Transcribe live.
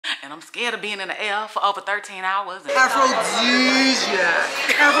and I'm scared of being in the air for over 13 hours. Aphrodisiac.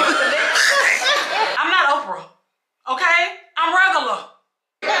 I'm not Oprah, okay? I'm regular.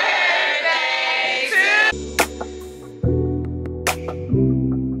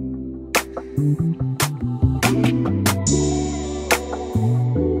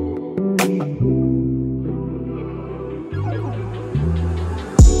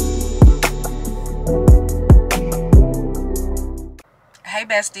 Hey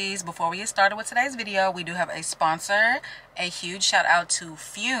besties, before we get started with today's video, we do have a sponsor. A huge shout out to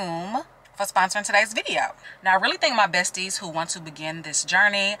Fume for sponsoring today's video. Now I really think my besties who want to begin this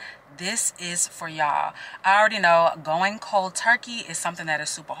journey, this is for y'all. I already know going cold turkey is something that is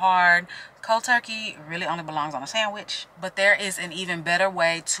super hard. Cold turkey really only belongs on a sandwich, but there is an even better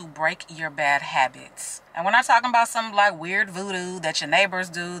way to break your bad habits. And we're not talking about some like weird voodoo that your neighbors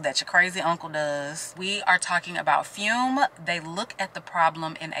do, that your crazy uncle does. We are talking about Fume. They look at the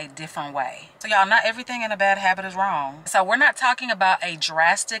problem in a different way. So y'all, not everything in a bad habit is wrong. So we're not talking about a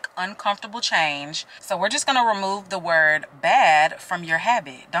drastic, uncomfortable change. So we're just gonna remove the word bad from your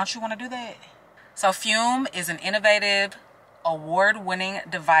habit. Don't you wanna do that? So Fume is an innovative, award-winning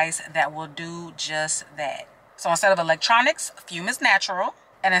device that will do just that. So instead of electronics, Fume is natural.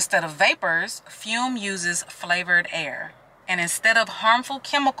 And instead of vapors, Fume uses flavored air. And instead of harmful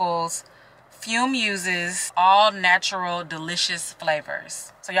chemicals, Fume uses all natural, delicious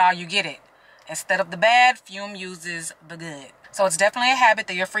flavors. So y'all, you get it. Instead of the bad, Fume uses the good. So it's definitely a habit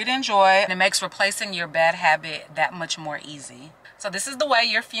that you're free to enjoy, and it makes replacing your bad habit that much more easy. So this is the way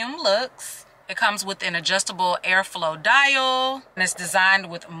your Fume looks. It comes with an adjustable airflow dial, and it's designed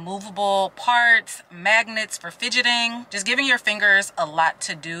with movable parts, magnets for fidgeting, just giving your fingers a lot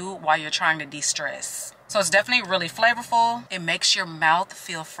to do while you're trying to de-stress. So it's definitely really flavorful. It makes your mouth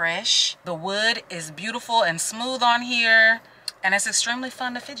feel fresh. The wood is beautiful and smooth on here, and it's extremely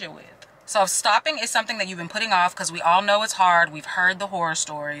fun to fidget with. So if stopping is something that you've been putting off because we all know it's hard, we've heard the horror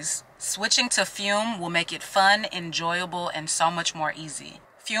stories, switching to Fume will make it fun, enjoyable, and so much more easy.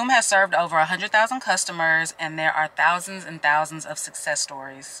 Fume has served over 100,000 customers, and there are thousands and thousands of success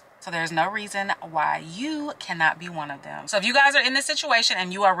stories. So there's no reason why you cannot be one of them. So if you guys are in this situation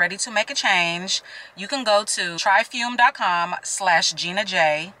and you are ready to make a change, you can go to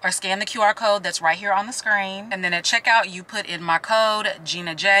tryfume.com/GinaJ or scan the QR code that's right here on the screen. And then at checkout, you put in my code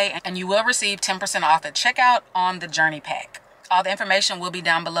GinaJ, and you will receive 10% off at checkout on the Journey Pack. All the information will be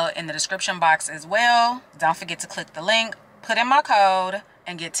down below in the description box as well. Don't forget to click the link, put in my code,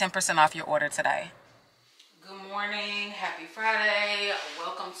 and get 10% off your order today. Good morning, happy Friday.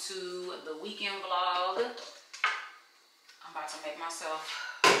 Welcome to the weekend vlog. I'm about to make myself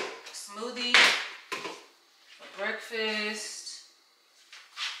a smoothie for breakfast.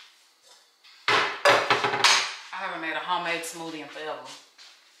 I haven't made a homemade smoothie in forever.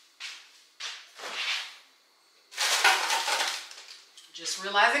 Just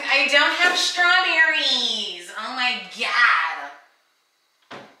realizing I don't have strawberries. Oh my God.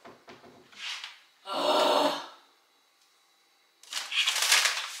 Ugh.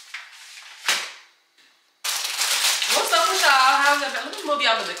 What's up with y'all? How's it? Let me move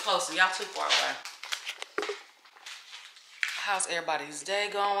y'all a little bit closer. Y'all too far away. How's everybody's day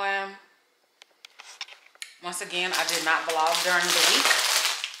going? Once again, I did not vlog during the week.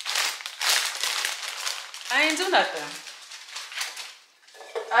 I ain't do nothing.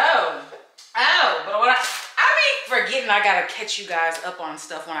 But what I be forgetting I gotta catch you guys up on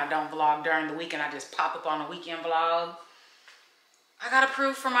stuff when I don't vlog during the week and I just pop up on a weekend vlog. I got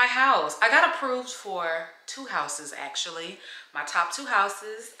approved for my house. I got approved for 2 houses actually. My top 2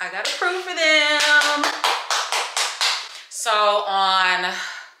 houses, I got approved for them. So on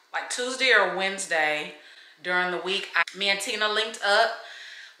like Tuesday or Wednesday during the week, me and Tina linked up.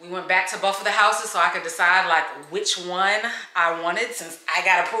 We went back to both of the houses so I could decide like which one I wanted, since I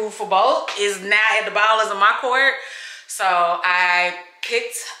got approved for both. Is now at the ball is in my court. So I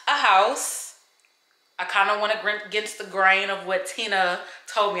picked a house. I kind of went against the grain of what Tina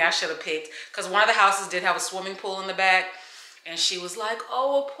told me I should have picked, because one of the houses did have a swimming pool in the back, and she was like,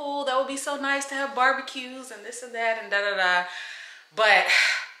 oh, a pool, that would be so nice to have barbecues and this and that and da-da-da. But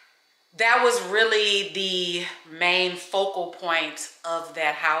that was really the main focal point of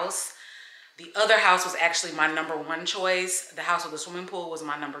that house. The other house was actually my #1 choice. The house with the swimming pool was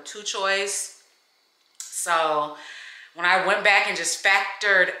my #2 choice. So when I went back and just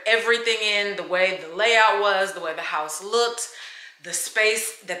factored everything in, the way the layout was, the way the house looked, the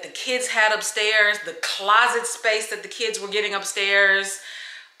space that the kids had upstairs, the closet space that the kids were getting upstairs,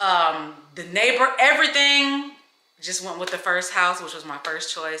 the neighbor, everything, just went with the first house, which was my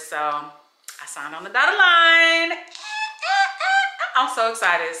first choice. So I signed on the dotted line. I'm so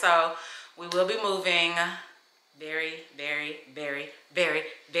excited. So we will be moving very, very, very, very,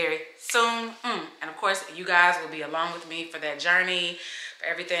 very soon. And of course, you guys will be along with me for that journey, for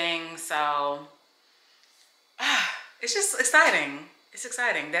everything. So it's just exciting. It's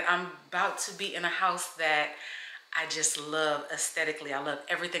exciting that I'm about to be in a house that I just love aesthetically. I love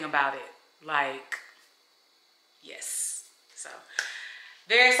everything about it. Like, yes. So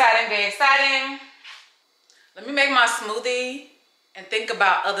very exciting, very exciting. Let me make my smoothie and think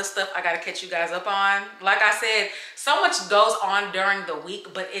about other stuff I gotta catch you guys up on. Like I said, so much goes on during the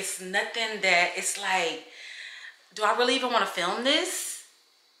week, but it's nothing that it's like, do I really even want to film this?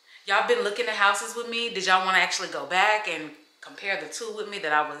 Y'all been looking at houses with me. Did y'all want to actually go back and compare the two with me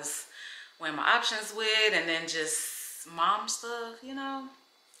that I was weighing my options with, and then just mom stuff, you know?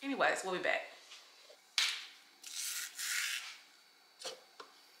 Anyways, we'll be back.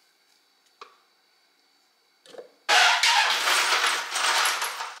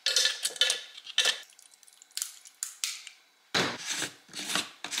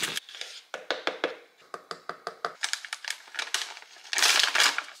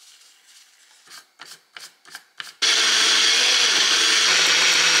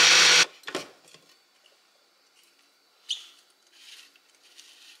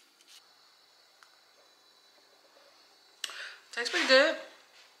 Tastes pretty good.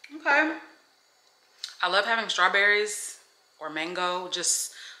 Okay. I love having strawberries or mango,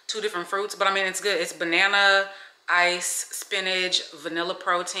 just two different fruits, but I mean, it's good. It's banana, ice, spinach, vanilla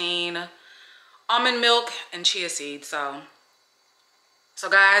protein, almond milk, and chia seeds. So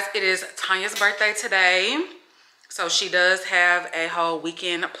guys, it is Tanya's birthday today. So she does have a whole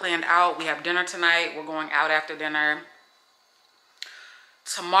weekend planned out. We have dinner tonight. We're going out after dinner.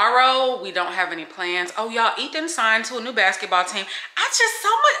 Tomorrow, we don't have any plans. Oh, y'all, Ethan signed to a new basketball team. I just so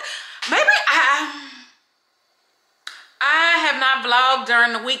much, maybe I have not vlogged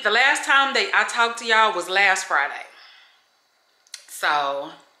during the week. The last time that I talked to y'all was last Friday.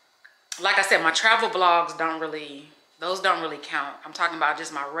 So, like I said, my travel vlogs don't really count. I'm talking about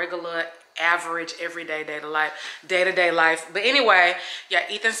just my regular, average, everyday day-to-day life. But anyway, yeah,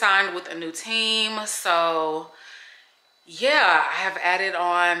 Ethan signed with a new team. So, yeah, I have added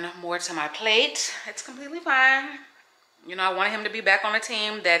on more to my plate. It's completely fine. You know, I wanted him to be back on a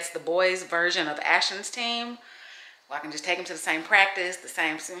team that's the boys' version of Ashton's team. Well, I can just take him to the same practice, the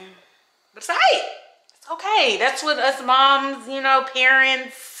same thing. But it's all right. It's okay. That's what us moms, you know,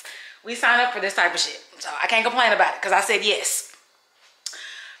 parents, we sign up for this type of shit. So I can't complain about it because I said yes.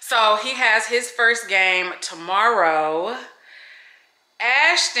 So he has his first game tomorrow.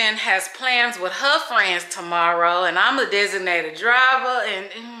 Ashton has plans with her friends tomorrow, and I'm a designated driver. And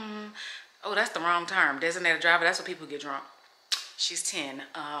oh, that's the wrong term. Designated driver, that's what people get drunk. She's 10.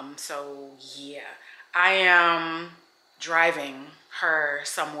 So yeah, I am driving her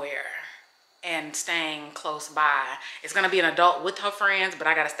somewhere and staying close by. It's gonna be an adult with her friends, but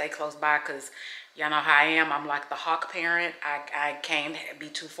I gotta stay close by because y'all know how I am. I'm like the hawk parent. I can't be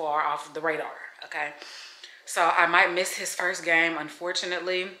too far off the radar, okay? So I might miss his first game,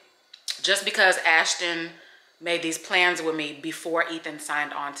 unfortunately, just because Ashton made these plans with me before Ethan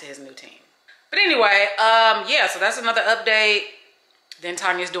signed on to his new team. But anyway, yeah, so that's another update. Then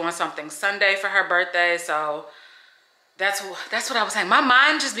Tanya's doing something Sunday for her birthday. So that's what I was saying. My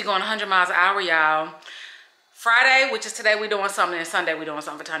mind just be going 100 miles an hour, y'all. Friday, which is today, we doing something, and Sunday we doing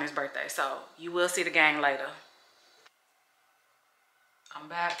something for Tanya's birthday. So you will see the gang later. I'm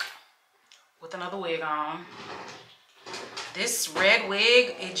back with another wig on. This red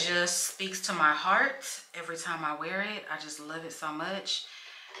wig, it just speaks to my heart every time I wear it. I just love it so much.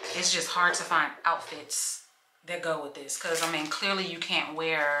 It's just hard to find outfits that go with this, because I mean, clearly you can't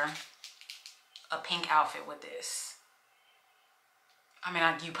wear a pink outfit with this. I mean,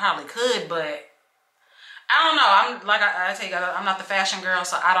 you probably could, but I don't know. I'm like I tell you, I'm not the fashion girl,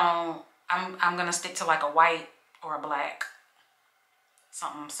 so I'm gonna stick to like a white or a black,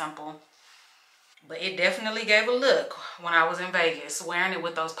 something simple. But it definitely gave a look when I was in Vegas, wearing it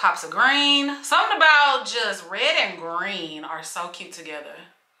with those pops of green. Something about just red and green are so cute together.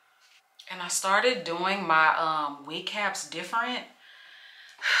 And I started doing my wig caps different.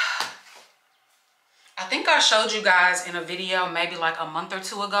 I think I showed you guys in a video maybe like a month or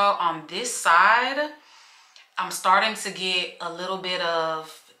two ago. On this side, I'm starting to get a little bit of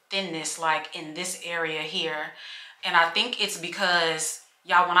thinness like in this area here. And I think it's because,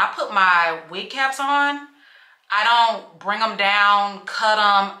 y'all, when I put my wig caps on, I don't bring them down, cut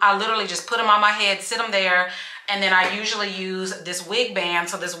them. I literally just put them on my head, sit them there, and then I usually use this wig band.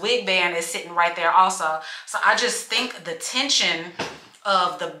 So this wig band is sitting right there also. So I just think the tension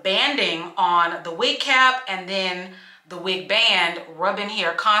of the banding on the wig cap and then the wig band rubbing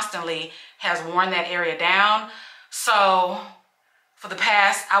here constantly has worn that area down. So for the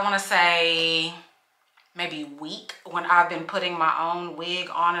past, I want to say maybe week, when I've been putting my own wig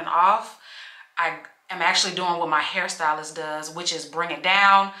on and off, I am actually doing what my hairstylist does, which is bring it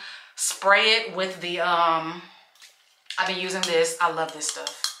down, spray it with the, I've been using this. I love this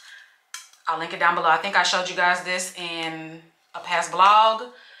stuff. I'll link it down below. I think I showed you guys this in a past vlog.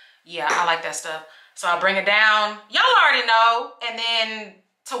 Yeah, I like that stuff. So I'll bring it down. Y'all already know. And then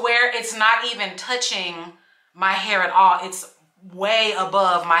to where it's not even touching my hair at all. It's way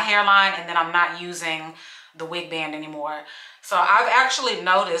above my hairline, and then I'm not using the wig band anymore. So I've actually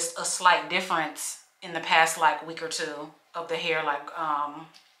noticed a slight difference in the past like week or two of the hair like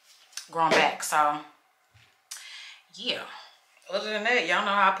growing back. So yeah, other than that, y'all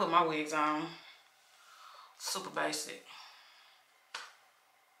know how I put my wigs on. Super basic.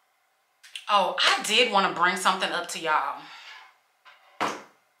 Oh, I did want to bring something up to y'all.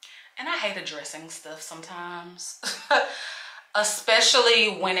 And I hate addressing stuff sometimes. Especially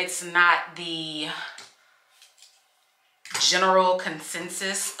when it's not the general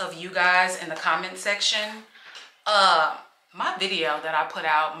consensus of you guys in the comment section. My video that I put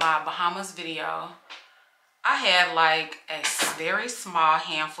out, my Bahamas video, I had like a very small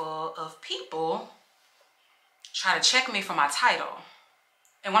handful of people try to check me for my title.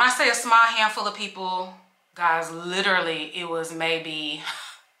 And when I say a small handful of people, guys, literally it was maybe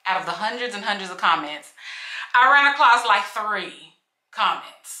out of the hundreds and hundreds of comments, I ran across like 3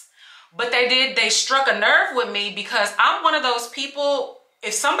 comments. But they struck a nerve with me because I'm one of those people,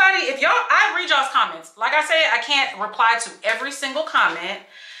 I read y'all's comments. Like I said, I can't reply to every single comment,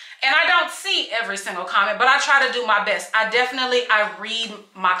 and I don't see every single comment, but I try to do my best. I read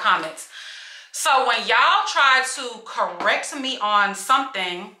my comments. So when y'all try to correct me on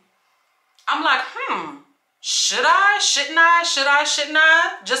something, I'm like, should I, shouldn't I, should I, shouldn't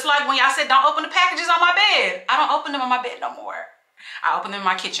I? Just like when y'all said, don't open the packages on my bed. I don't open them on my bed no more. I open them in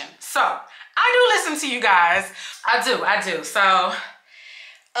my kitchen. So I do listen to you guys. I do. So,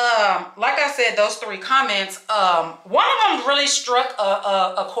 like I said, those 3 comments, one of them really struck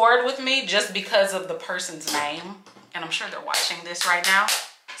a chord with me just because of the person's name. And I'm sure they're watching this right now.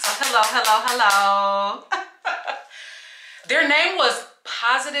 So hello. Their name was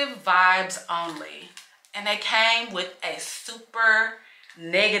Positive Vibes Only. And they came with a super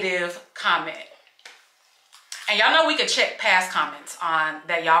negative comment. And y'all know we could check past comments on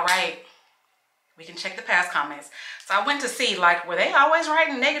that, y'all right? We can check the past comments. So I went to see, like, were they always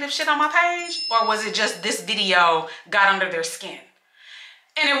writing negative shit on my page? Or was it just this video got under their skin?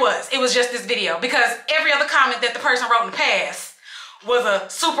 And it was just this video, because every other comment that the person wrote in the past was a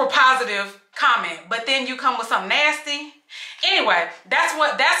super positive comment. But then you come with something nasty. Anyway, that's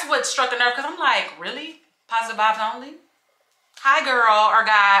what struck a nerve, because I'm like, really? Positive vibes only? Hi girl or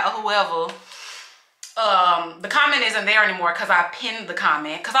guy or whoever. The comment isn't there anymore because I pinned the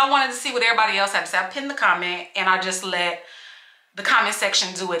comment because I wanted to see what everybody else had to say. I pinned the comment and I just let the comment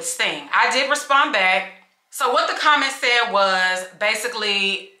section do its thing. I did respond back. So what the comment said was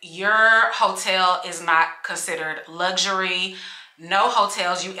basically, your hotel is not considered luxury. No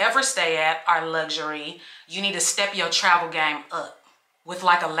hotels you ever stay at are luxury. You need to step your travel game up, with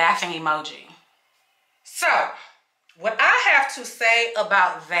like a laughing emoji. So what I have to say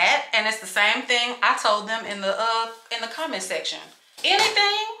about that, and it's the same thing I told them in the comment section.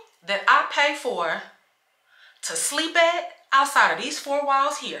 Anything that I pay for to sleep at outside of these 4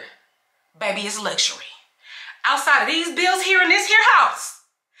 walls here, baby, is luxury. Outside of these bills here in this here house,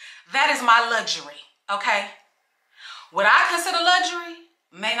 that is my luxury, okay? What I consider luxury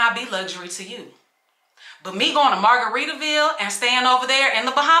may not be luxury to you. But me going to Margaritaville and staying over there in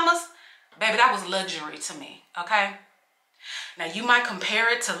the Bahamas, baby, that was luxury to me, okay? Now, you might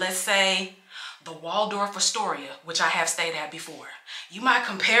compare it to, let's say, the Waldorf Astoria, which I have stayed at before. You might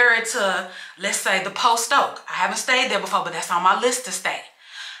compare it to, let's say, the Post Oak. I haven't stayed there before, but that's on my list to stay.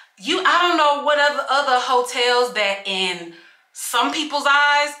 I don't know what other hotels that in some people's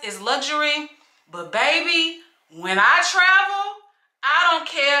eyes is luxury, but baby, when I travel, I don't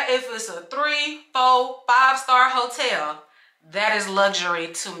care if it's a 3, 4, 5-star hotel, that is luxury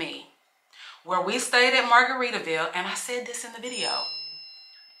to me. Where we stayed at Margaritaville, and I said this in the video,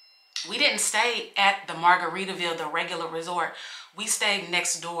 we didn't stay at the Margaritaville, the regular resort. We stayed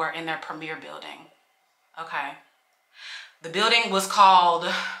next door in their premier building. Okay. The building was called,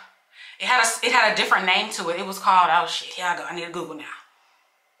 it had a different name to it. It was called, oh shit, here I go. I need to Google now.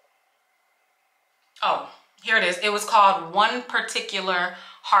 Oh, here it is. It was called One Particular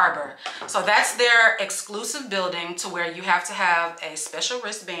Harbor. So that's their exclusive building, to where you have to have a special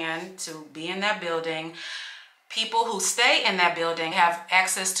wristband to be in that building. People who stay in that building have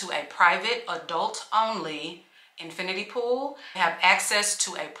access to a private adult-only infinity pool. They have access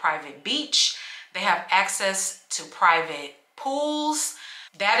to a private beach. They have access to private pools.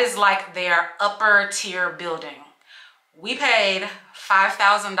 That is like their upper tier building. We paid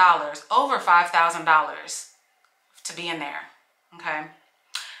 $5,000, over $5,000 to be in there, okay?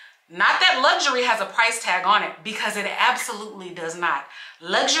 Not that luxury has a price tag on it, because it absolutely does not.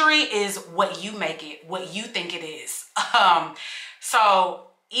 Luxury is what you make it, what you think it is. So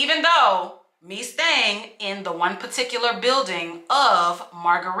even though me staying in the one particular building of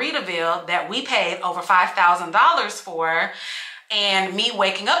Margaritaville that we paid over $5,000 for, and me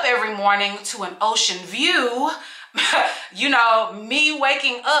waking up every morning to an ocean view, you know, me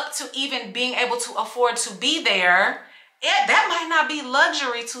waking up to even being able to afford to be there, that might not be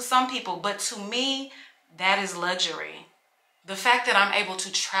luxury to some people, but to me, that is luxury. The fact that I'm able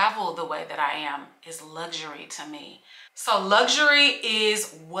to travel the way that I am is luxury to me. So luxury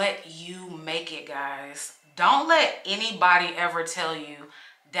is what you make it, guys. Don't let anybody ever tell you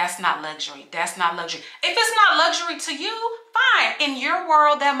that's not luxury. That's not luxury. If it's not luxury to you, fine. In your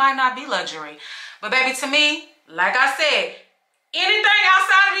world, that might not be luxury. But baby, to me, like I said, anything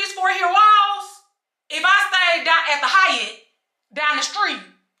outside of these four here walls, if I stay down at the Hyatt, down the street,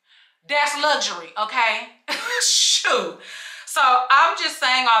 that's luxury, okay? Shoot. So I'm just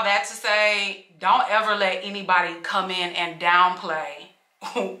saying all that to say, don't ever let anybody come in and downplay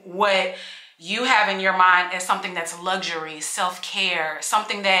what you have in your mind as something that's luxury, self-care,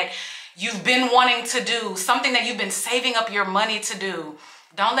 something that you've been wanting to do, something that you've been saving up your money to do.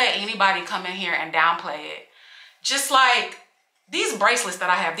 Don't let anybody come in here and downplay it. Just like these bracelets that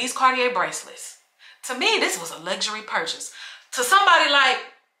I have, these Cartier bracelets. To me, this was a luxury purchase. To somebody like,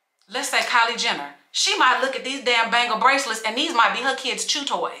 let's say Kylie Jenner, she might look at these damn bangle bracelets and these might be her kids' chew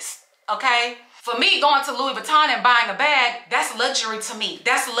toys, okay? For me, going to Louis Vuitton and buying a bag, that's luxury to me.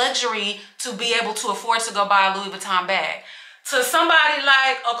 That's luxury to be able to afford to go buy a Louis Vuitton bag. To somebody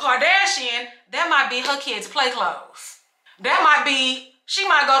like a Kardashian, that might be her kids' play clothes. That might be, she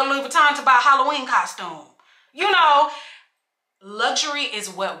might go to Louis Vuitton to buy a Halloween costume. You know, luxury is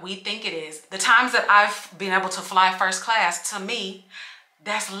what we think it is. The times that I've been able to fly first class, to me,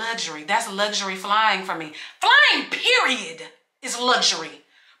 that's luxury. That's luxury flying for me. Flying, period, is luxury.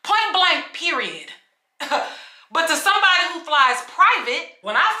 Point blank, period. But to somebody who flies private,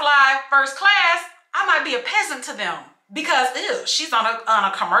 when I fly first class, I might be a peasant to them because, ew, she's on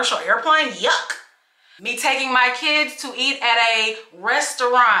a commercial airplane, yuck. Me taking my kids to eat at a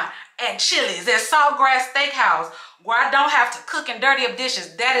restaurant, at Chili's, at Saltgrass Steakhouse, where I don't have to cook and dirty up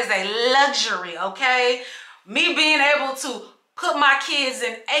dishes, that is a luxury, okay? Me being able to put my kids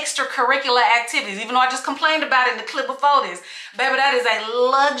in extracurricular activities, even though I just complained about it in the clip before this. Baby, that is a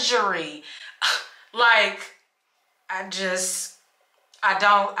luxury. Like, I just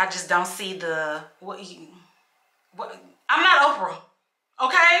don't see the, I'm not Oprah,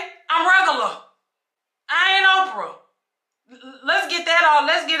 okay? I'm regular. I ain't Oprah. Let's get that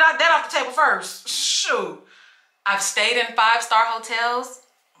off the table first. Shoot. I've stayed in 5-star hotels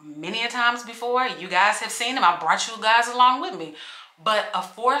many a times before. You guys have seen them. I brought you guys along with me. But a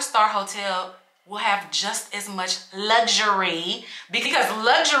 4-star hotel will have just as much luxury, because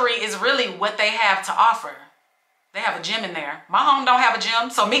luxury is really what they have to offer. They have a gym in there. My home don't have a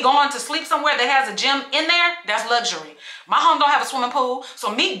gym, so me going to sleep somewhere that has a gym in there, that's luxury. My home don't have a swimming pool,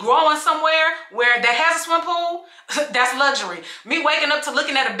 so me growing somewhere where that has a swimming pool, that's luxury. Me waking up to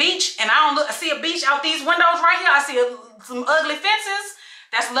looking at a beach and I see a beach out these windows right here, I see some ugly fences,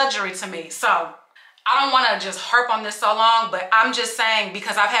 that's luxury to me. So I don't want to just harp on this so long, but I'm just saying,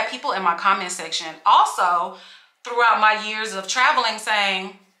 because I've had people in my comment section also throughout my years of traveling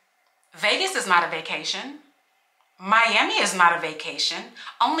saying, Vegas is not a vacation. Miami is not a vacation.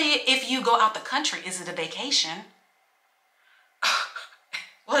 Only if you go out the country is it a vacation.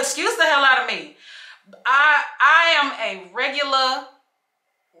 Well, excuse the hell out of me. I am a regular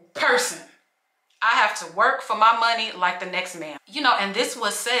person. I have to work for my money like the next man. You know, and this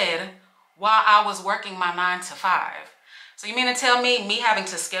was said while I was working my 9 to 5. So you mean to tell me having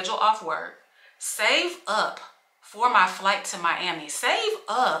to schedule off work, save up for my flight to Miami, save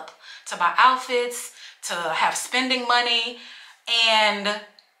up to buy outfits, to have spending money, and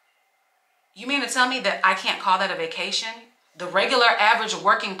you mean to tell me that I can't call that a vacation? The regular average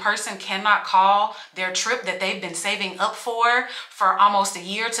working person cannot call their trip that they've been saving up for almost a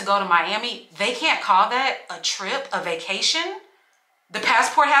year to go to Miami. They can't call that a trip, a vacation. The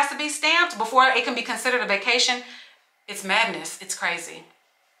passport has to be stamped before it can be considered a vacation. It's madness. It's crazy.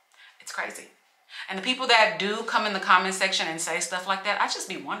 It's crazy. And the people that do come in the comment section and say stuff like that, I just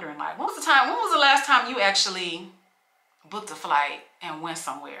be wondering, like, when was the last time you actually booked a flight and went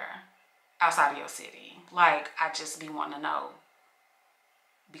somewhere outside of your city? Like, I just be wanting to know,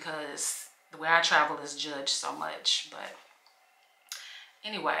 because the way I travel is judged so much. But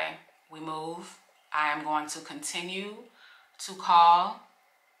anyway, we move. I am going to continue to call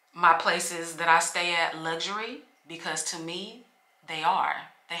my places that I stay at luxury, because to me, they are.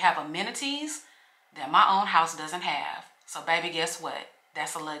 They have amenities that my own house doesn't have. So baby, guess what?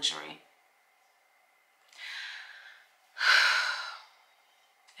 That's a luxury.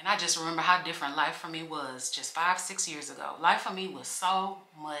 And I just remember how different life for me was just 5-6 years ago. Life for me was so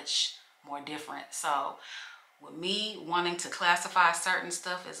much more different. So with me wanting to classify certain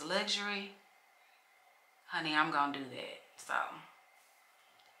stuff as luxury, honey, I'm gonna do that. So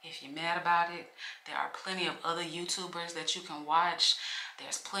if you're mad about it, there are plenty of other YouTubers that you can watch.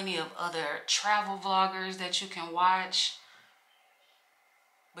 There's plenty of other travel vloggers that you can watch.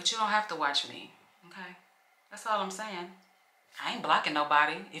 But you don't have to watch me, okay? That's all I'm saying. I ain't blocking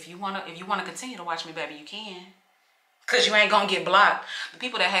nobody. If you wanna continue to watch me, baby, you can. Cause you ain't gonna get blocked. The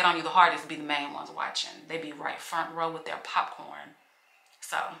people that hate on you the hardest be the main ones watching. They be right front row with their popcorn.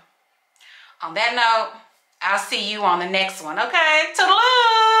 So, on that note, I'll see you on the next one, okay? Toodaloo!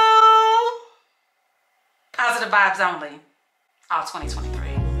 Positive vibes only. All 2023.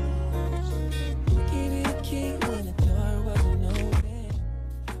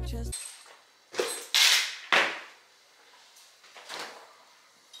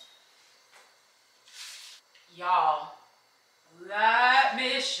 Y'all, let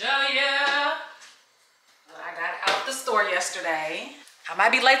me show you what I got out the store yesterday. I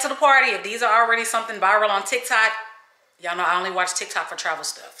might be late to the party. If these are already something viral on TikTok, y'all know I only watch TikTok for travel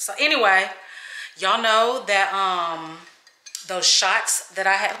stuff. So anyway, y'all know that those shots that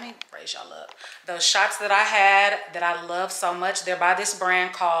I had, let me raise y'all up. Those shots that I had that I love so much, they're by this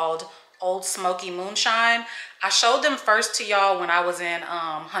brand called Old Smoky Moonshine. I showed them first to y'all when I was in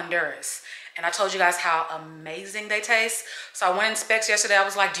Honduras. And I told you guys how amazing they taste. So I went in specs yesterday. I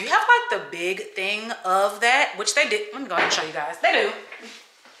was like, do you have like the big thing of that? Which they did. Let me go ahead and show you guys. They do.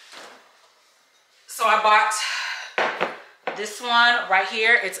 So I bought this one right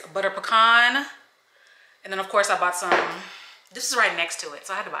here. It's butter pecan. And then of course I bought some, this is right next to it.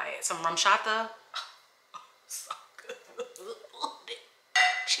 So I had to buy it. Some rumchata. Oh, so good.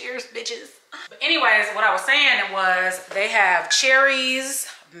 Cheers, bitches. But anyways, what I was saying was they have cherries,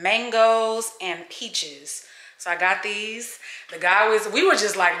 mangoes, and peaches. So I got these. The guy we were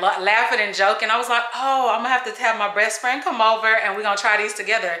just like laughing and joking. I was like, oh, I'm gonna have to have my best friend come over and we're gonna try these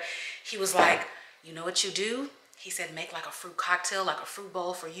together. He was like, you know what you do? He said, make like a fruit cocktail, like a fruit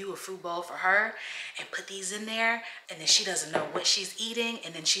bowl for you, a fruit bowl for her, and put these in there, and then she doesn't know what she's eating,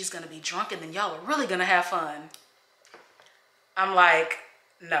 and then she's gonna be drunk, and then y'all are really gonna have fun. I'm like,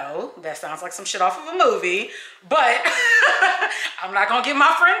 no, that sounds like some shit off of a movie, but I'm not gonna get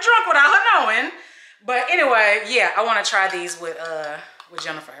my friend drunk without her knowing. But anyway, yeah, I want to try these with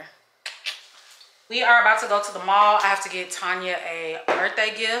Jennifer. We are about to go to the mall. I have to get Tanya a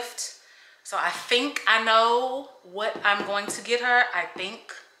birthday gift. So I think I know what I'm going to get her. I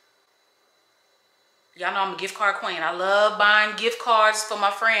think. Y'all know I'm a gift card queen. I love buying gift cards for my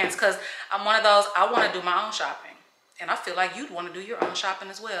friends because I'm one of those, I want to do my own shopping. And I feel like you'd want to do your own shopping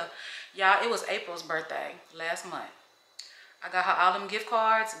as well. Y'all, it was April's birthday last month. I got her all them gift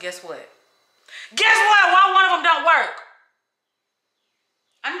cards. Guess what? Guess what? Why one of them don't work?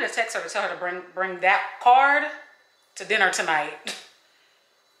 I need to text her to tell her to bring that card to dinner tonight.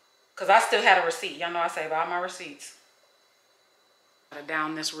 Because I still had a receipt. Y'all know I save all my receipts. I'm gonna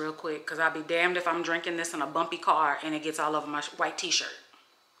down this real quick because I'll be damned if I'm drinking this in a bumpy car and it gets all over my white t-shirt.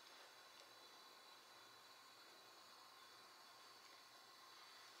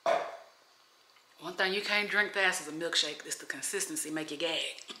 One thing you can't drink fast is a milkshake. It's the consistency make you gag.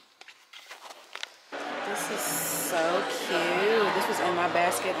 This is so cute. This was in my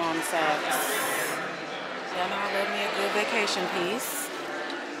basket on Saks. Y'all know I love me a good vacation piece.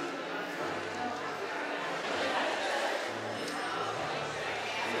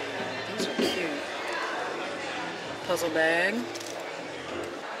 These are cute. Puzzle bag.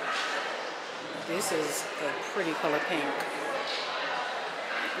 This is a pretty color pink.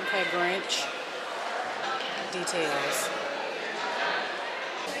 Okay, Grinch. Details.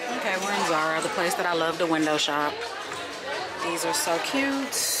 Okay, we're in Zara, the place that I love to window shop. These are so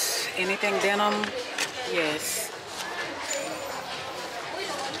cute. Anything denim? Yes.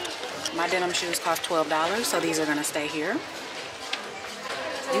 My denim shoes cost $12, so these are gonna stay here.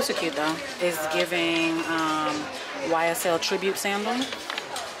 These are cute though. It's giving YSL tribute sandal.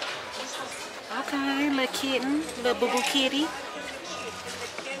 Okay, little kitten, little boo-boo kitty.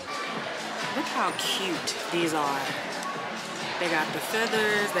 Look how cute these are. They got the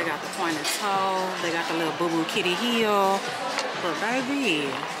feathers, they got the pointed toe, they got the little boo-boo kitty heel. But baby,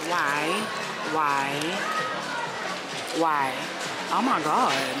 why? Oh my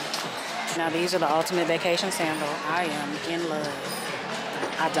God. Now these are the ultimate vacation sandal. I am in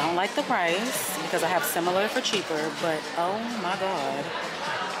love. I don't like the price because I have similar for cheaper, but oh my God.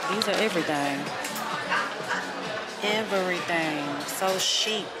 These are everything. Everything. So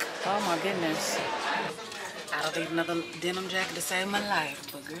chic. Oh my goodness. I don't need another denim jacket to save my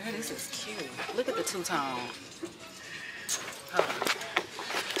life, but girl, this is cute. Look at the two-tone. Hold on.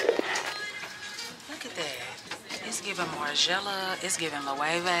 Look at that. It's giving Margiela. It's giving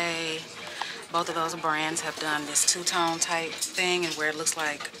Loewe. Both of those brands have done this two-tone type thing, and where it looks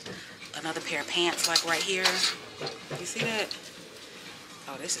like another pair of pants, like right here. You see that?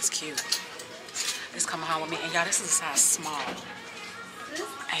 Oh, this is cute. It's coming home with me, and y'all, this is a size small.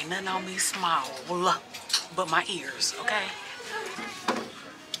 Ain't nothing on me small, but my ears, okay?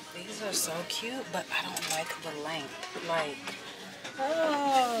 These are so cute, but I don't like the length. Like,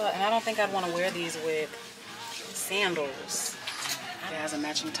 and I don't think I'd want to wear these with sandals. It has a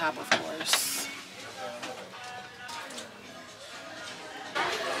matching top, of course.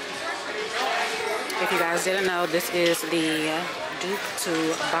 If you guys didn't know, this is the dupe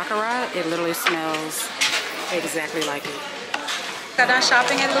to Baccarat. It literally smells exactly like it. Got done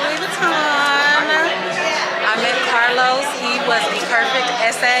shopping at Louis Vuitton. I met Carlos. He was the perfect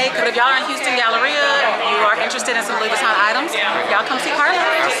essay. If y'all are in Houston Galleria, you are interested in some Louis Vuitton items, y'all come see Carlos.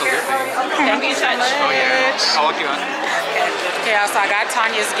 Absolutely. Thank you so much. Oh yeah. I'll walk you on. Okay, so I got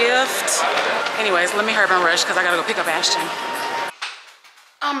Tanya's gift. Anyways, let me hurry and rush because I gotta go pick up Ashton.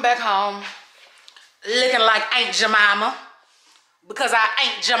 I'm back home looking like Aunt Jemima because I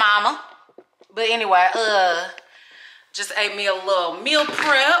ain't Jemima. But anyway, just ate me a little meal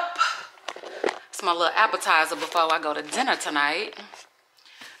prep. It's my little appetizer before I go to dinner tonight.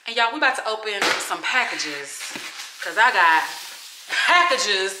 And y'all, we about to open some packages because I got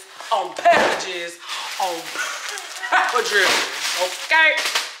packages on packages on packages, okay?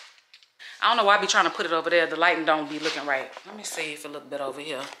 I don't know why I be trying to put it over there. The lighting don't be looking right. Let me see if it look better over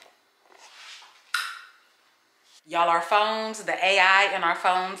here. Y'all, our phones, the AI in our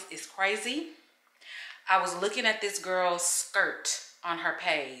phones is crazy. I was looking at this girl's skirt on her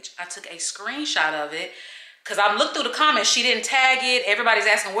page. I took a screenshot of it because I looked through the comments. She didn't tag it. Everybody's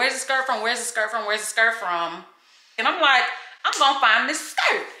asking, where's the skirt from? Where's the skirt from? Where's the skirt from? And I'm like, I'm gonna find this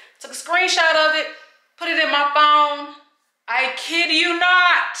skirt. Took a screenshot of it, put it in my phone. I kid you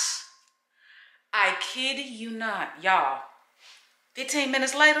not. I kid you not, y'all. 15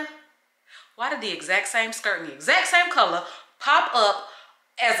 minutes later, why did the exact same skirt in the exact same color pop up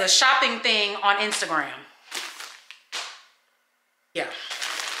as a shopping thing on Instagram? Yeah.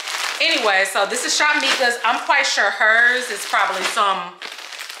 Anyway, so this is Shopmika's. I'm quite sure hers is probably some.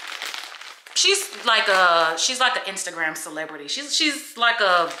 She's like an Instagram celebrity. She's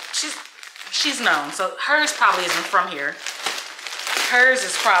known. So hers probably isn't from here. Hers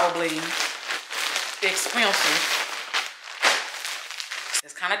is probably expensive.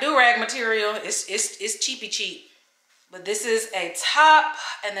 It's kind of do-rag material. It's cheapy cheap. But this is a top,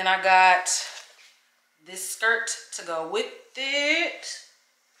 and then I got this skirt to go with it.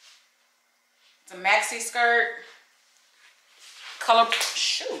 It's a maxi skirt. Color,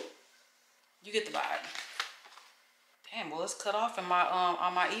 shoot. You get the vibe. Damn, well, it's cut off in my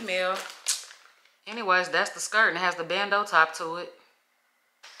on my email. Anyways, that's the skirt, and it has the bandeau top to it.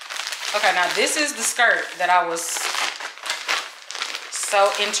 Okay, now this is the skirt that I was so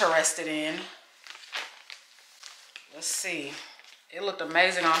interested in. Let's see. It looked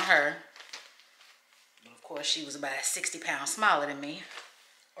amazing on her. But of course, she was about 60 pounds smaller than me,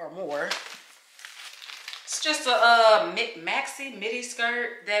 or more. It's just a maxi midi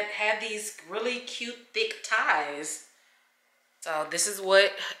skirt that had these really cute thick ties. So this is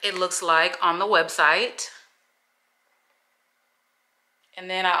what it looks like on the website. And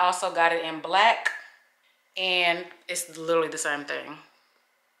then I also got it in black, and it's literally the same thing.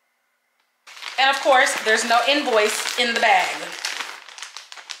 And of course, there's no invoice in the bag.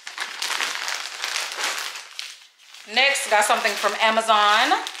 Next, got something from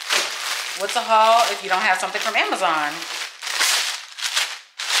Amazon. What's a haul if you don't have something from Amazon?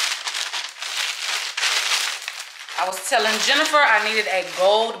 I was telling Jennifer I needed a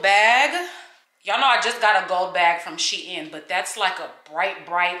gold bag. Y'all know I just got a gold bag from Shein, but that's like a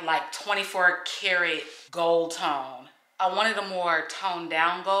bright, like 24 karat gold tone. I wanted a more toned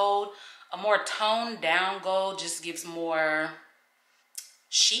down gold. A more toned down gold just gives more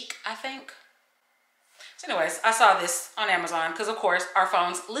chic, I think. So anyways, I saw this on Amazon because of course our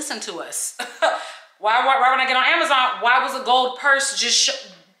phones listen to us. Why when I get on Amazon, why was a gold purse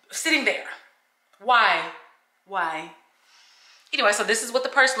just sitting there? Why? Anyway, so this is what the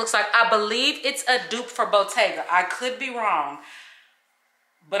purse looks like. I believe it's a dupe for Bottega. I could be wrong,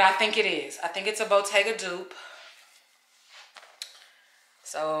 but I think it is. I think it's a Bottega dupe.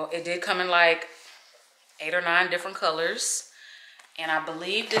 So it did come in like 8 or 9 different colors. And I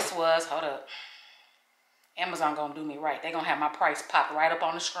believe this was, hold up. Amazon gonna do me right. They gonna have my price popped right up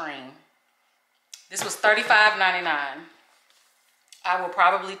on the screen. This was $35.99. I will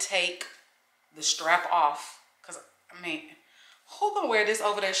probably take the strap off. Cause I mean, who gonna wear this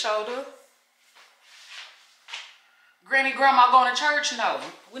over their shoulder? Granny, grandma going to church? No,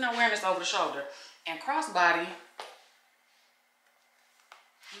 we're not wearing this over the shoulder. And crossbody,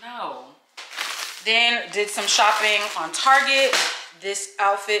 no. Then did some shopping on Target. This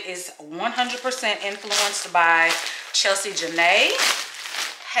outfit is 100% influenced by Chelsea Jyneen.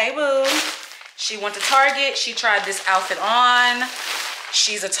 Hey boo. She went to Target. She tried this outfit on.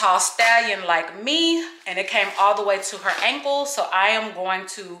 She's a tall stallion like me, and it came all the way to her ankle. So I am going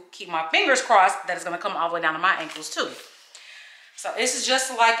to keep my fingers crossed that it's gonna come all the way down to my ankles too. So this is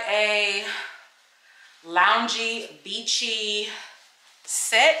just like a loungy, beachy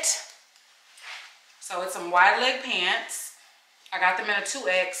set. So it's some wide leg pants. I got them in a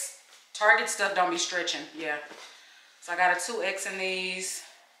 2X. Target stuff don't be stretching, yeah. So I got a 2X in these.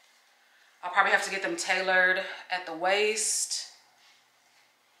 I'll probably have to get them tailored at the waist.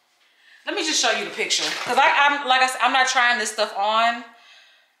 Let me just show you the picture, because I'm like I said, I'm not trying this stuff on,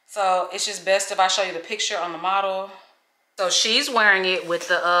 so it's just best if I show you the picture on the model. So she's wearing it with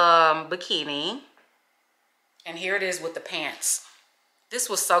the bikini, and here it is with the pants. This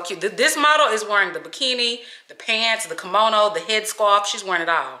was so cute. This model is wearing the bikini, the pants, the kimono, the headscarf. She's wearing it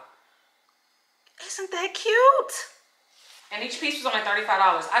all. Isn't that cute? And each piece was only $35.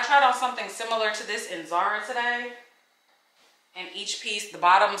 I tried on something similar to this in Zara today. And each piece, the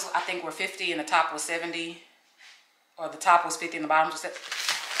bottoms I think were 50 and the top was 70. Or the top was 50 and the bottoms was 70.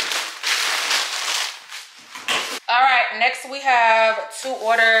 All right, next we have 2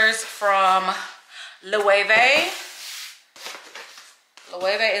 orders from Loewe.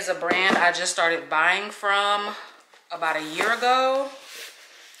 Loewe is a brand I just started buying from about a year ago.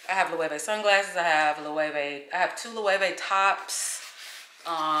 I have Loewe sunglasses, I have 2 Loewe tops.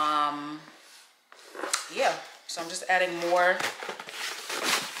 Yeah. So I'm just adding more.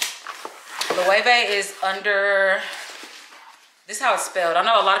 Loewe is under, this is how it's spelled. I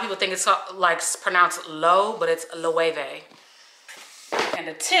know a lot of people think it's like pronounced low, but it's Loewe. And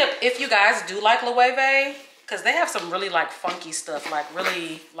a tip, if you guys do like Loewe, because they have some really like funky stuff, like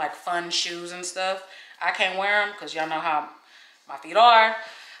really like fun shoes and stuff. I can't wear them because y'all know how my feet are.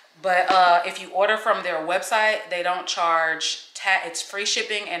 But if you order from their website, they don't charge tax. It's free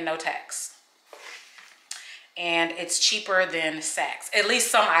shipping and no tax. And it's cheaper than Saks. At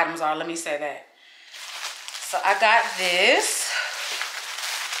least some items are, let me say that. So I got this.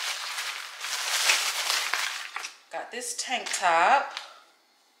 Got this tank top.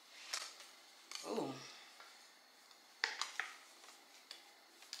 Ooh.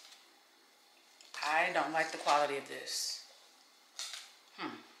 I don't like the quality of this.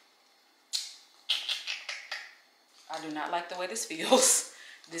 I do not like the way this feels.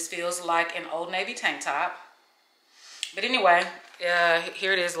 This feels like an Old Navy tank top. But anyway,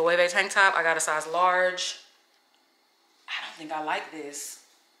 here it is, Loewe tank top. I got a size large. I don't think I like this.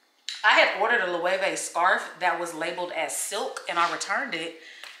 I had ordered a Loewe scarf that was labeled as silk, and I returned it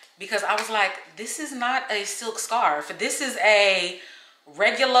because I was like, this is not a silk scarf. This is a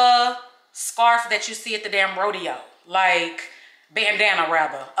regular scarf that you see at the damn rodeo. Like, bandana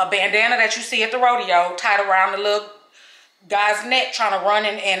rather. A bandana that you see at the rodeo tied around the little guy's neck trying to run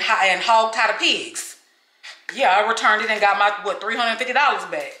and hog tie the pigs. Yeah, I returned it and got my, what, $350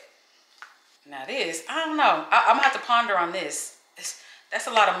 back. Now this, I don't know. I'm gonna have to ponder on this. That's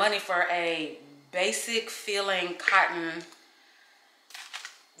a lot of money for a basic feeling cotton.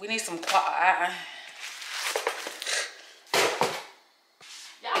 We need some, yeah,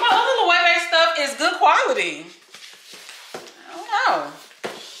 my other Loewe stuff is good quality. I don't know.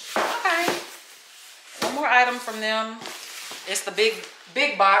 Okay. One more item from them. It's the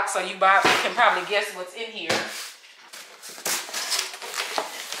big box, so you can probably guess what's in here.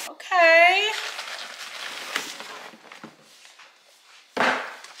 Okay.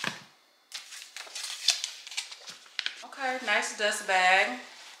 Okay, nice dust bag.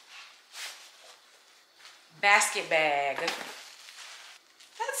 Basket bag.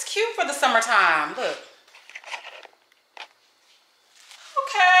 That's cute for the summertime. Look.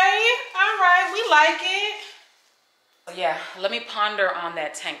 Okay, all right, we like it. Yeah, let me ponder on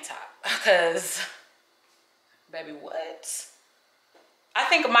that tank top, because baby, what? I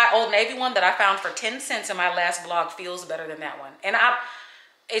think my Old Navy one that I found for 10 cents in my last vlog feels better than that one. And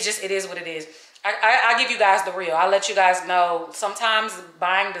it is what it is. I give you guys the real. I'll let you guys know sometimes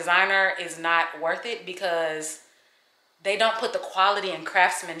buying designer is not worth it because they don't put the quality and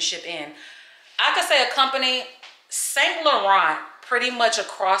craftsmanship in. I could say a company, Saint Laurent, pretty much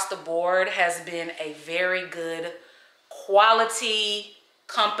across the board has been a very good quality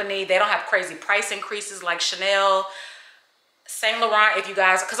company. They don't have crazy price increases like Chanel. Saint Laurent, if you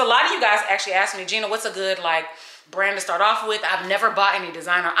guys, because a lot of you guys actually ask me, Gina, what's a good like brand to start off with? I've never bought any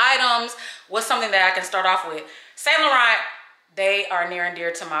designer items. What's something that I can start off with? Saint Laurent, they are near and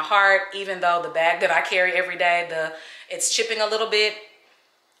dear to my heart, even though the bag that I carry every day, it's chipping a little bit.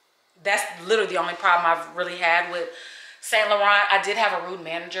 That's literally the only problem I've really had with Saint Laurent. I did have a rude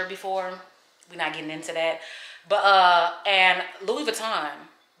manager before. We're not getting into that. But, and Louis Vuitton,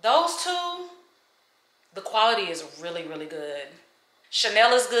 those two, the quality is really, really good.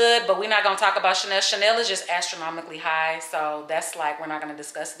 Chanel is good, but we're not going to talk about Chanel. Chanel is just astronomically high, so that's like, we're not going to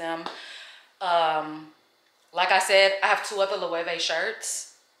discuss them. Like I said, I have 2 other Loewe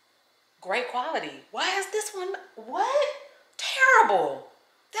shirts. Great quality. Why is this one, what? Terrible.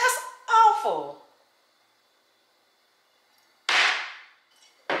 That's awful.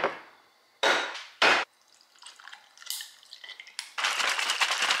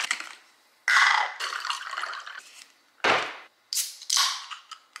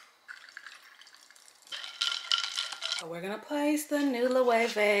 So we're gonna place the new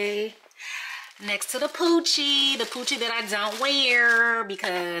Loewe next to the BOUJIE that I don't wear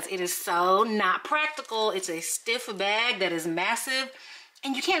because it is so not practical. It's a stiff bag that is massive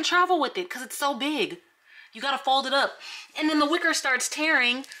and you can't travel with it because it's so big. You gotta fold it up. And then the wicker starts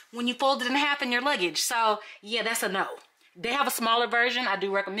tearing when you fold it in half in your luggage. So yeah, that's a no. They have a smaller version, I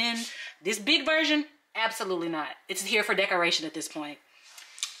do recommend. This big version, absolutely not. It's here for decoration at this point.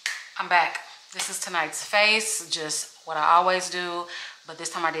 I'm back. This is tonight's face, just what I always do, but this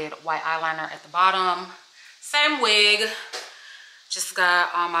time I did white eyeliner at the bottom. Same wig, just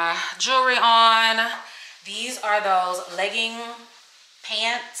got all my jewelry on. These are those legging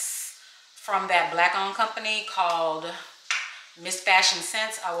pants from that black-owned company called Miss Fashion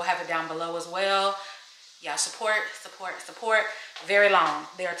Sense. I will have it down below as well. Yeah, support, support, support. Very long.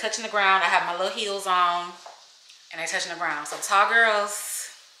 They are touching the ground. I have my little heels on and they're touching the ground. So tall girls,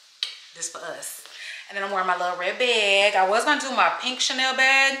 this for us. And then I'm wearing my little red bag. I was gonna do my pink Chanel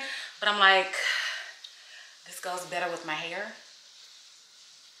bag, but I'm like, this goes better with my hair.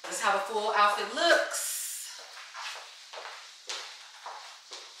 This is how the full outfit looks.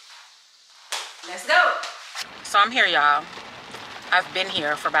 Let's go. So I'm here, y'all. I've been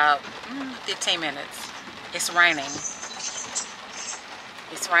here for about 15 minutes. It's raining.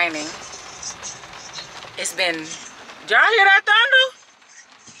 It's raining. It's been, did y'all hear that thunder?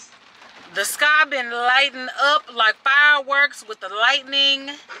 The sky been lighting up like fireworks with the lightning.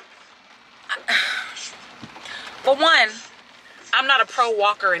 For one, I'm not a pro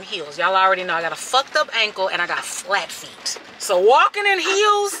walker in heels. Y'all already know I got a fucked up ankle and I got flat feet. So walking in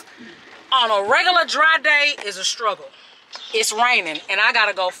heels on a regular dry day is a struggle. It's raining and I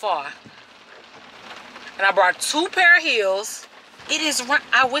gotta go far. And I brought 2 pair of heels.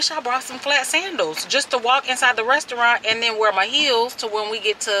 I wish I brought some flat sandals just to walk inside the restaurant and then wear my heels to when we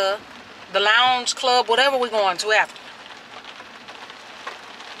get to the lounge, club, whatever we're going to after.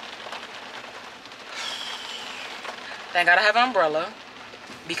 Thank God I have an umbrella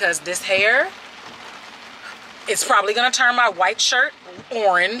because this hair, it's probably gonna turn my white shirt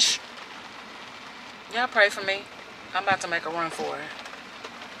orange. Y'all pray for me. I'm about to make a run for it.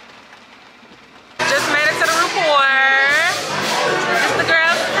 Just made it to the report. It's the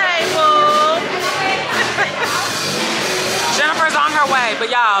girls' table. Jennifer's on her way, but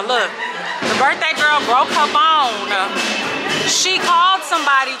y'all, look. The birthday girl broke her phone. She called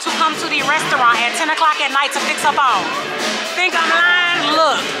somebody to come to the restaurant at 10 o'clock at night to fix her phone. Think I'm lying?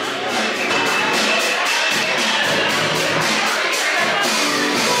 Look.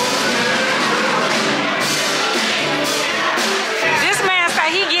 This man said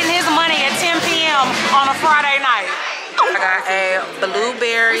he getting his money at 10 p.m. on a Friday night. I got a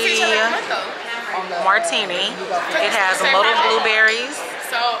blueberry martini. It has little blueberries.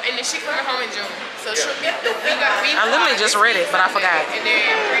 So, and then she coming home in June. So she'll get the I literally just read it, but I forgot. And then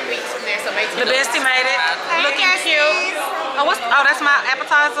 3 weeks from there, so the bestie made it. Looking cute. Oh, that's my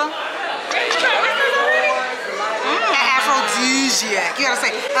appetizer. Aphrodisiac. You gotta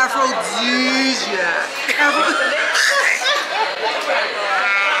say aphrodisiac.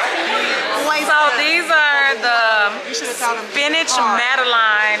 Wait, So these are the spinach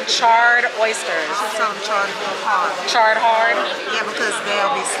Madeline charred oysters. Charred hard? Yeah, because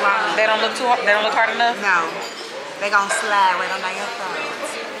they'll be slimy. They don't look too hard. They don't look hard enough? No. They're gonna slide right on your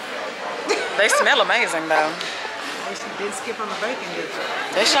thighs. They smell amazing though. They didn't skip on the bacon, did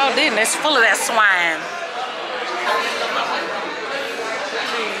they? They sure didn't. It's full of that swine.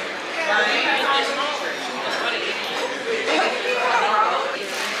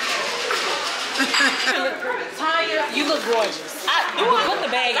 Tanya, you look gorgeous. Put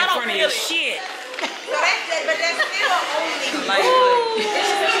the bag in front of your shit. So but that's still only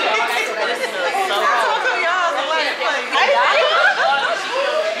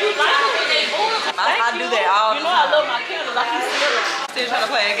Like, I do that all the time. I love my candles. I can smell it. Still trying to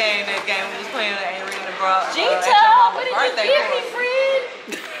play a game. That game we was playing ain't really brought. Gita, what did you give me, friend?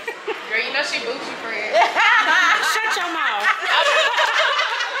 Girl, you know she BOUJIE, friend. Shut your mouth.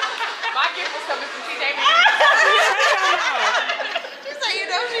 My gift was coming from TJ. Shut your mouth. You say you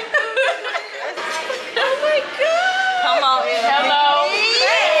know she Oh my God. Come on in. Hello.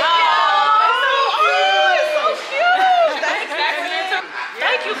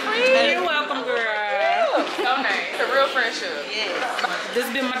 Thank you, friend. You're welcome, girl. So nice. It's a real friendship. Yes. This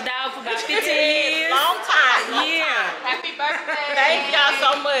has been my dog for about 15 years. Long time. Yeah. Happy birthday. Thank y'all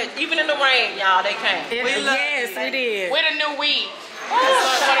so much. Even in the rain, y'all, they came. Yes, we did. With a new weed. What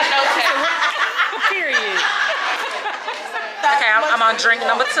a no take. Period. Okay, I'm on drink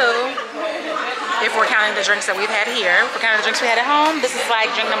number 2. If we're counting the drinks that we've had here. If we're counting the drinks we had at home, this is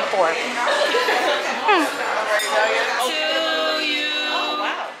like drink number 4. To you. Oh,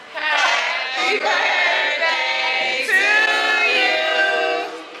 wow. Happy birthday to you.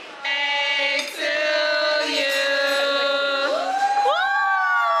 Hey, to you.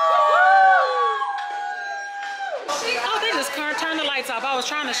 Oh, they just turned the lights off. I was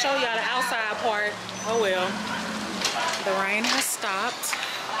trying to show y'all the outside part. Oh well. The rain has stopped.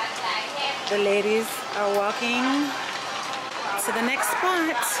 The ladies are walking to the next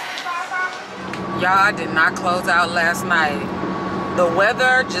spot. Y'all, did not close out last night. The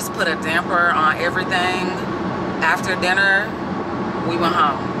weather just put a damper on everything. After dinner, we went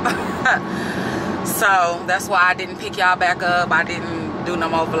home. So that's why I didn't pick y'all back up. I didn't do no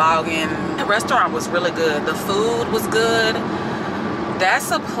more vlogging. The restaurant was really good. The food was good.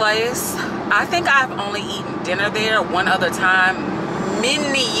 That's a place, I think I've only eaten dinner there one other time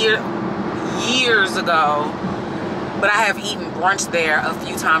many years ago, but I have eaten brunch there a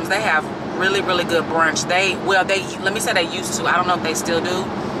few times. They have really good brunch. Let me say they used to. I don't know if they still do,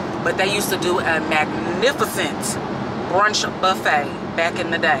 but they used to do a magnificent brunch buffet back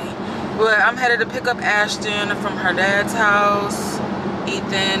in the day. But I'm headed to pick up Ashton from her dad's house.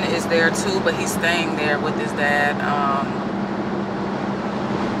 Ethan is there too, but he's staying there with his dad.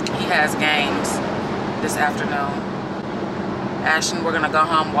 He has games this afternoon. Ashton, we're gonna go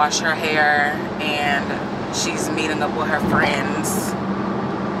home, wash her hair, and she's meeting up with her friends.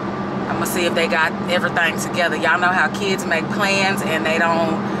 I'm gonna see if they got everything together. Y'all know how kids make plans and they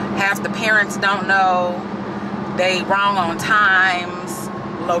don't, half the parents don't know. They wrong on times,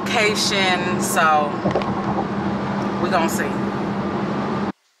 location, so we're gonna see.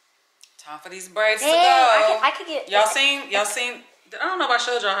 Time for these braids to go. I could get. Y'all seen, I don't know if I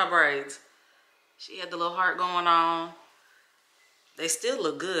showed y'all her braids. She had the little heart going on. They still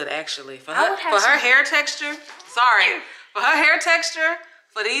look good, actually. For her hair texture, for her hair texture,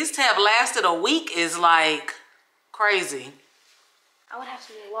 for these to have lasted a week is like crazy. I would have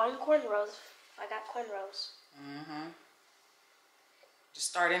some long cornrows if I got cornrows. Just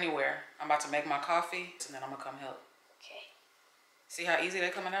start anywhere. I'm about to make my coffee, and then I'm gonna come help. Okay. See how easy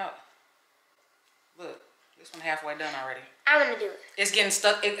they're coming out? Look, this one halfway done already. I'm gonna do it. It's getting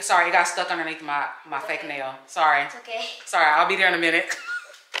stuck. Sorry, it got stuck underneath my fake nail. Sorry. It's okay. Sorry, I'll be there in a minute.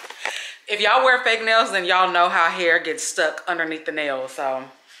 If y'all wear fake nails, then y'all know how hair gets stuck underneath the nail, so.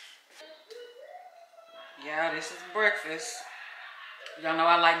 Yeah, this is breakfast. Y'all know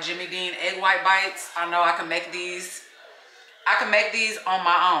I like Jimmy Dean egg white bites. I know I can make these. I can make these on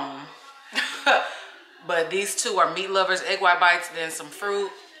my own. But these two are meat lovers egg white bites, then some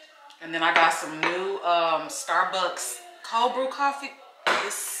fruit. And then I got some new Starbucks cold brew coffee.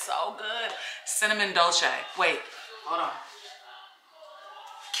 It's so good. Cinnamon dolce. Wait, hold on.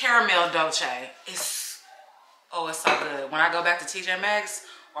 Caramel dolce. It's so good. When I go back to TJ Maxx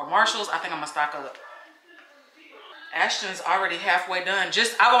or Marshall's, I think I'm gonna stock up. Ashton's already halfway done.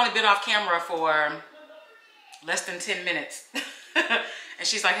 I've only been off camera for less than 10 minutes. And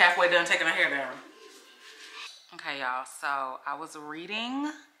she's like halfway done taking her hair down. Okay, y'all, so I was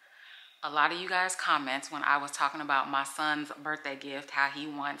reading A lot of you guys comments when I was talking about my son's birthday gift, how he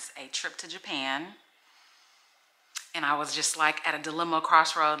wants a trip to Japan. And I was just like at a dilemma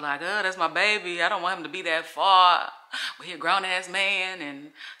crossroad, like, oh, that's my baby. I don't want him to be that far. But he's a grown-ass man,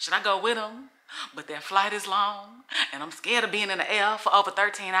 and should I go with him? But that flight is long, and I'm scared of being in the air for over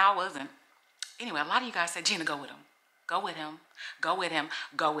 13 hours. And anyway, a lot of you guys said, Gina, go with him. Go with him. Go with him.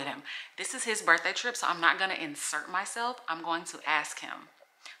 Go with him. This is his birthday trip, so I'm not going to insert myself. I'm going to ask him.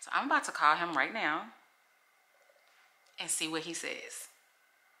 So I'm about to call him right now and see what he says.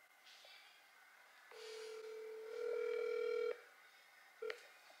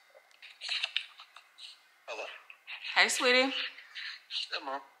 Hello? Hey, sweetie. Yeah,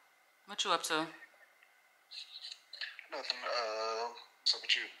 Mom. What you up to? Nothing. What's up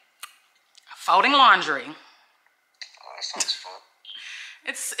with you? Folding laundry. Oh, that sounds fun.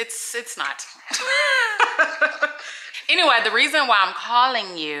 It's not. Anyway, the reason why I'm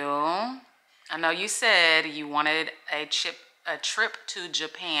calling you, I know you said you wanted a trip to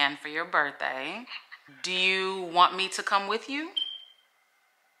Japan for your birthday. Do you want me to come with you? You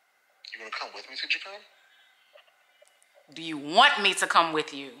want to come with me to Japan? Do you want me to come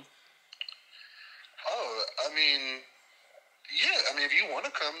with you? Oh, I mean, yeah. I mean, if you want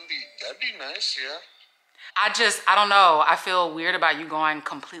to come, that'd be nice, yeah. I don't know. I feel weird about you going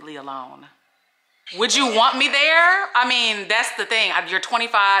completely alone. Would you want me there? I mean, that's the thing. You're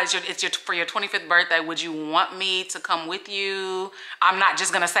 25. For your 25th birthday. Would you want me to come with you? I'm not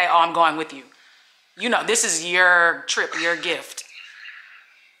just gonna say, "Oh, I'm going with you." You know, this is your trip, your gift.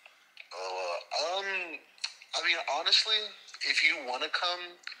 I mean, honestly, if you want to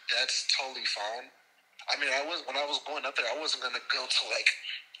come, that's totally fine. I mean, when I was going up there, I wasn't gonna go to like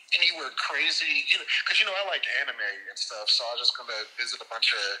anywhere crazy, because I like anime and stuff. So I was just gonna visit a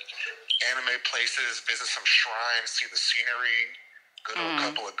bunch of anime places, visit some shrines, see the scenery, go to a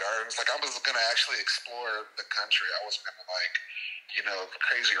couple of gardens. Like I was gonna actually explore the country. I wasn't gonna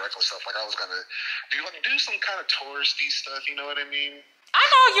crazy reckless stuff. Like I was gonna do some kind of touristy stuff. You know what I mean? I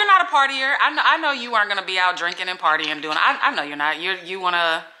know you're not a partier. I know you aren't gonna be out drinking and partying doing. I know you're not. You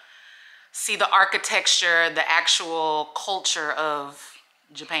wanna see the architecture, the actual culture of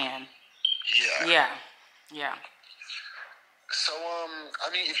Japan. Yeah. Yeah. So I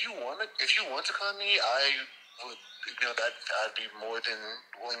mean, if you want to come with me, I would. That I'd be more than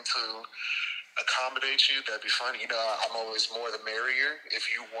willing to accommodate you. That'd be fun. I'm always more the merrier. If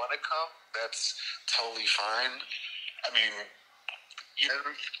you want to come, that's totally fine. I mean,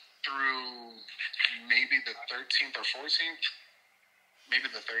 through maybe the 13th or 14th, maybe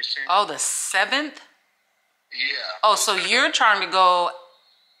the 13th. Oh, the 7th? Yeah. Oh, so you're trying to go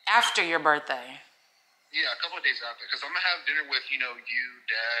after your birthday? Yeah, a couple of days after, because I'm gonna have dinner with you,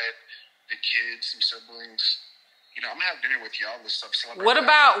 Dad, the kids, some siblings. I'm gonna have dinner with y'all and stuff. What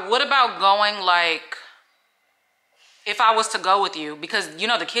about going, like, if I was to go with you, because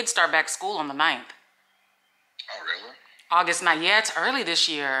the kids start back school on the 9th. Oh, really? August 9th. Yeah, it's early this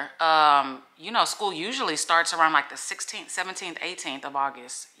year. School usually starts around like the 16th, 17th, 18th of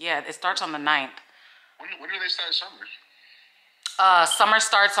August. Yeah, it starts on the 9th. When do they start summer? Summer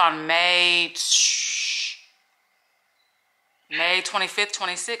starts on May 25th,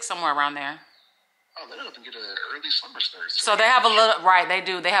 26th, somewhere around there. Oh, they don't get an early summer start. So they have a little, right, they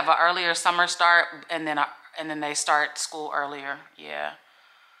do. They have an earlier summer start, and then they start school earlier. Yeah.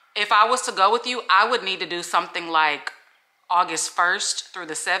 If I was to go with you, I would need to do something like August 1st through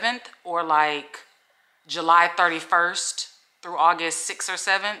the 7th, or like July 31st through August 6th or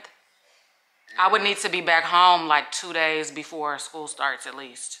 7th. I would need to be back home like 2 days before school starts at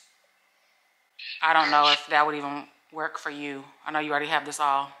least. I don't know if that would even work for you. I know you already have this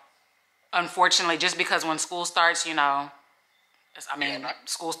all. Unfortunately, just because when school starts,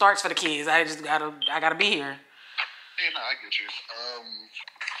 school starts for the kids. I gotta be here. Yeah, no, I get you.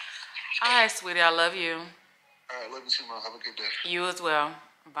 All right, sweetie, I love you. All right, love you too, Mom. Have a good day. You as well.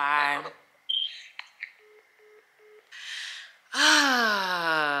 Bye.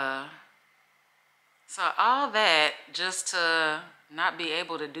 So all that just to not be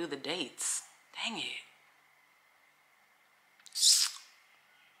able to do the dates. Dang it.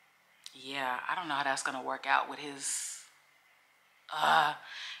 Yeah, I don't know how that's gonna work out with his,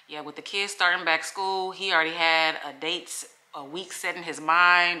 with the kids starting back school. He already had a week set in his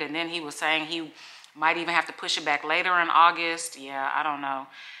mind, and then he was saying he might even have to push it back later in August. Yeah, I don't know.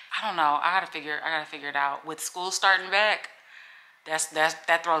 I gotta figure it out. With school starting back,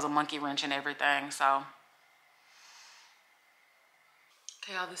 that throws a monkey wrench in everything. So,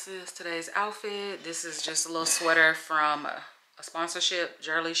 okay, all this is today's outfit. This is just a little sweater from a sponsorship,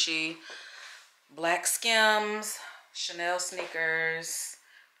 Jurley She, black Skims, Chanel sneakers,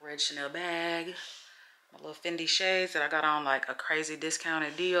 red Chanel bag. My little Fendi shades that I got on like a crazy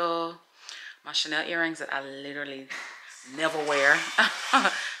discounted deal. My Chanel earrings that I literally never wear.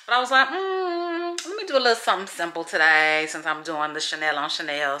 But I was like, let me do a little something simple today since I'm doing the Chanel on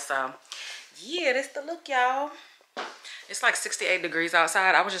Chanel. So yeah, this the look, y'all. It's like 68 degrees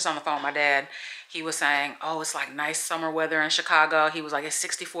outside. I was just on the phone with my dad. He was saying, oh, it's like nice summer weather in Chicago. He was like, it's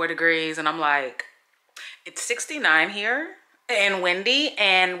 64 degrees. And I'm like, it's 69 here and windy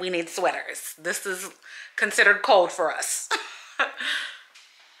and we need sweaters. This is considered cold for us. I'm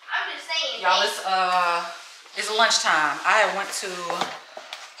just saying. Y'all, it's lunchtime. I went to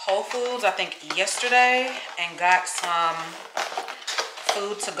Whole Foods, I think yesterday, and got some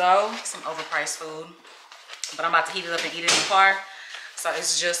food to go, some overpriced food. But I'm about to heat it up and eat it in the car. So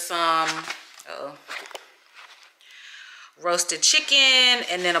it's just some roasted chicken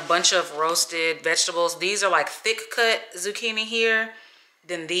and then a bunch of roasted vegetables. These are like thick cut zucchini here.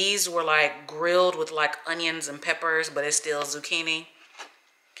 Then these were like grilled with like onions and peppers, but it's still zucchini.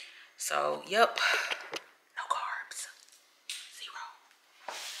 So, yep, no carbs, 0.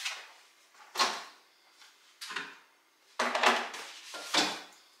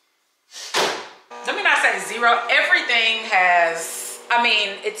 Let me not say 0. Everything has, I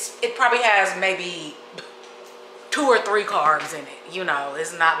mean, it probably has maybe 2 or 3 carbs in it. You know,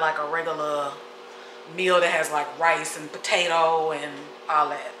 it's not like a regular meal that has like rice and potato and all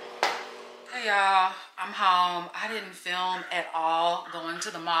that. Hey y'all, I'm home. I didn't film at all going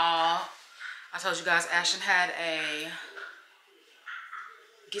to the mall. I told you guys Ashton had a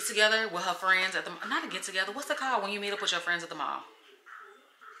get together with her friends at the, not a get together, what's it called when you meet up with your friends at the mall?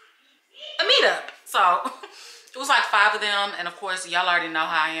 A meetup. So it was like 5 of them, and of course y'all already know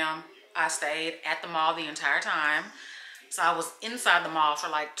how I am. I stayed at the mall the entire time. So I was inside the mall for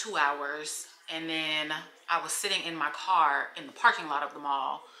like 2 hours, and then I was sitting in my car in the parking lot of the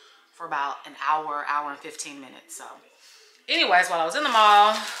mall for about an hour, hour and 15 minutes. So anyways, while I was in the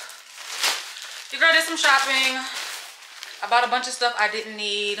mall, the girl did some shopping. I bought a bunch of stuff I didn't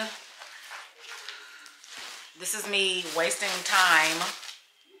need. This is me wasting time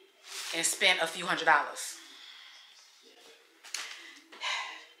and spent a few $100s.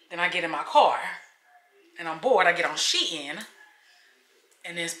 Then I get in my car and I'm bored. I get on Shein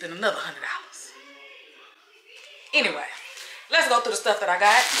and then spend another $100. Anyway, let's go through the stuff that I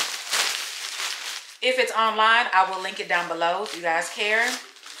got. If it's online, I will link it down below if you guys care.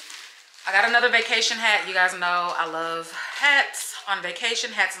 I got another vacation hat. You guys know I love hats. On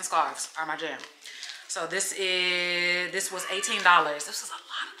vacation, hats and scarves are my jam. So this was $18. This was a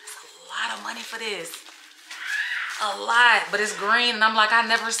lot of money for this. A lot, but it's green, and I'm like, I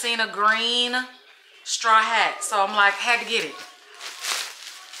never seen a green straw hat, so I'm like, had to get it.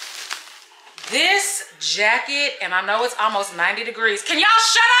 This jacket, and I know it's almost 90 degrees. Can y'all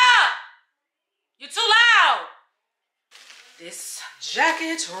shut up? You're too loud. This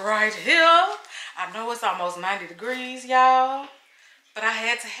jacket right here, I know it's almost 90 degrees, y'all, but I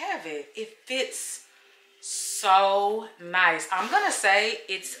had to have it. It fits so nice. I'm gonna say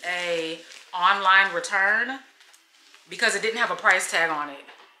it's a online return because it didn't have a price tag on it.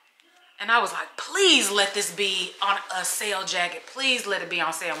 And I was like, please let this be on a sale jacket. Please let it be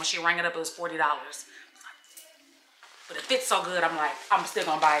on sale. When she rang it up, it was $40. But it fits so good, I'm like, I'm still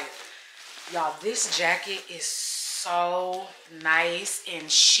gonna buy it. Y'all, this jacket is so nice and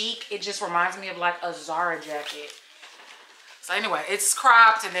chic. It just reminds me of like a Zara jacket. So anyway, it's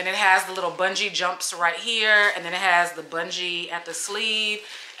cropped, and then it has the little bungee jumps right here, and then it has the bungee at the sleeve,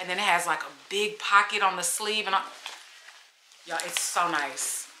 and then it has like a big pocket on the sleeve, and y'all, it's so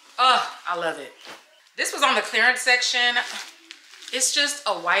nice. Oh, I love it. This was on the clearance section. It's just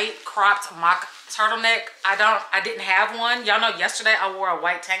a white cropped mock turtleneck. I didn't have one. Y'all know yesterday I wore a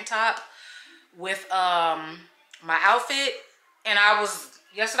white tank top with my outfit, and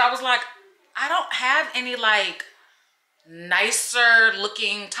yesterday I was like, I don't have any like nicer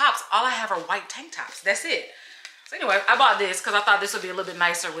looking tops. All I have are white tank tops. That's it. So anyway, I bought this because I thought this would be a little bit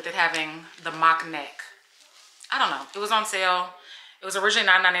nicer with it having the mock neck. I don't know. It was on sale. It was originally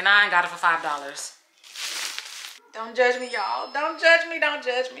 $9.99. Got it for $5. Don't judge me, y'all. Don't judge me. Don't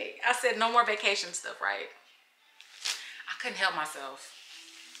judge me. I said no more vacation stuff, right? I couldn't help myself.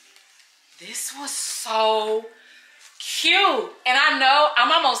 This was so cute. And I know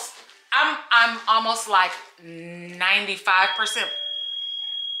I'm almost like 95%.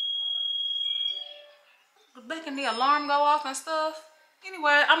 Making the alarm go off and stuff.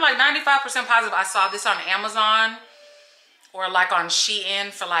 Anyway, I'm like 95% positive I saw this on Amazon or like on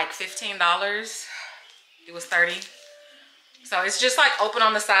Shein for like $15. It was $30. So it's just like open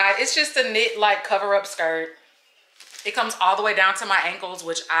on the side. It's just a knit like cover up skirt. It comes all the way down to my ankles,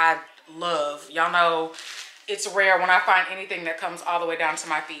 which I love. Y'all know it's rare when I find anything that comes all the way down to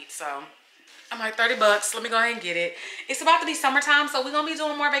my feet. So I'm like, 30 bucks. Let me go ahead and get it. It's about to be summertime, so we're going to be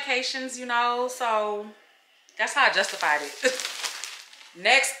doing more vacations, you know. So that's how I justified it.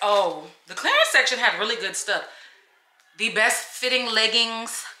 Next, oh, the clearance section had really good stuff. The best fitting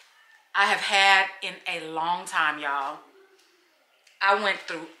leggings I have had in a long time, y'all. I went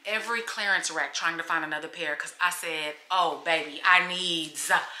through every clearance rack trying to find another pair because I said, oh, baby, I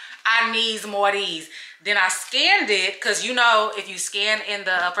needs more of these. Then I scanned it because, you know, if you scan in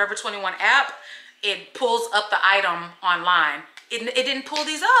the Forever 21 app, it pulls up the item online. It didn't pull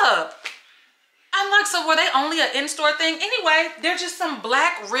these up. I'm like, so were they only an in-store thing? Anyway, they're just some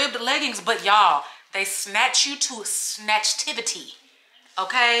black ribbed leggings, but y'all, they snatch you to snatchtivity,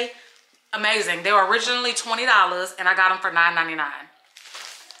 okay? Amazing. They were originally $20 and I got them for $9.99.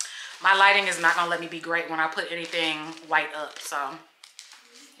 My lighting is not gonna let me be great when I put anything white up, so.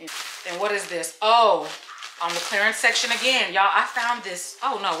 And what is this? Oh, on the clearance section again, y'all, I found this.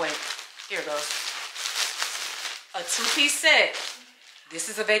 Oh no, wait, here it goes. A 2-piece set. This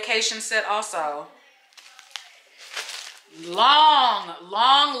is a vacation set also. Long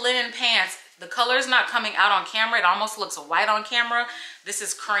linen pants. The color is not coming out on camera. It almost looks white on camera. This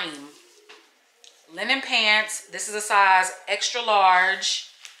is cream. Linen pants. This is a size extra large.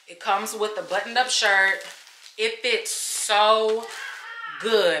 It comes with a buttoned up shirt. It fits so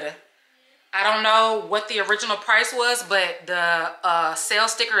good. I don't know what the original price was, but the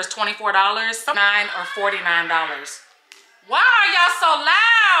sales sticker is $24, $9 or $49. Why are y'all so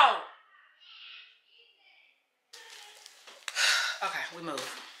loud? Okay, we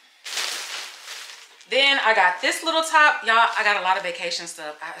move. Then I got this little top. Y'all, I got a lot of vacation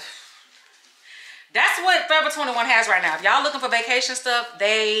stuff. That's what Forever 21 has right now. If y'all looking for vacation stuff,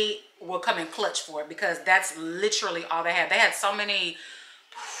 they will come in clutch for it because that's literally all they had. They had so many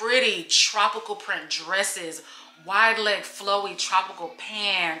pretty tropical print dresses, wide leg flowy tropical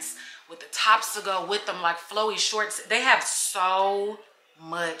pants with the tops to go with them, like flowy shorts. They have so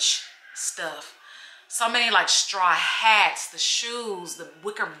much stuff. So many like straw hats, the shoes, the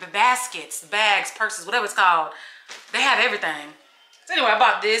wicker baskets, bags, purses, whatever it's called. They have everything. So anyway, I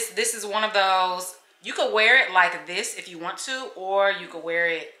bought this. This is one of those. You could wear it like this if you want to, or you could wear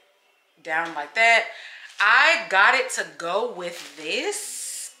it down like that. I got it to go with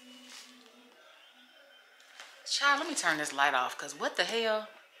this. Child, let me turn this light off because what the hell?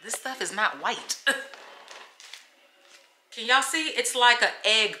 This stuff is not white. Can y'all see? It's like an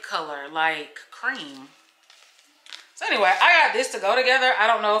egg color, like cream. So anyway, I got this to go together. I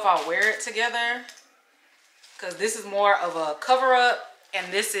don't know if I'll wear it together because this is more of a cover up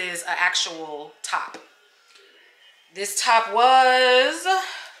and this is an actual top. This top was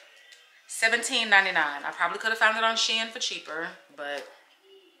 $17.99. I probably could have found it on Shein for cheaper, but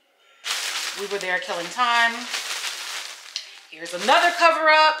we were there killing time. Here's another cover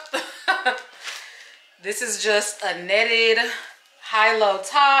up. This is just a netted high-low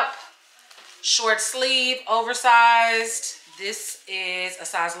top, short sleeve, oversized. This is a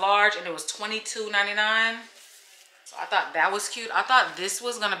size large and it was $22.99. So I thought that was cute. I thought this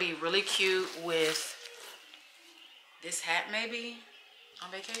was gonna be really cute with this hat maybe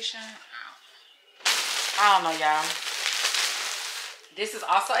on vacation. I don't know, y'all. This is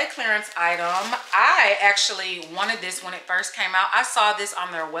also a clearance item. I actually wanted this when it first came out. I saw this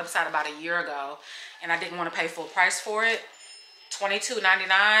on their website about a year ago and I didn't want to pay full price for it.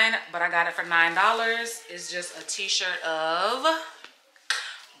 $22.99, but I got it for $9. It's just a t-shirt of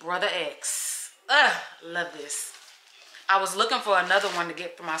Brother X. Love this. I was looking for another one to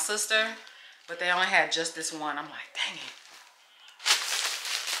get for my sister, but they only had just this one. I'm like, dang it.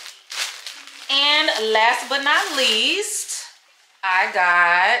 And last but not least, I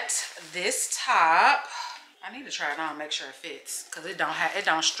got this top. I need to try it on and make sure it fits because it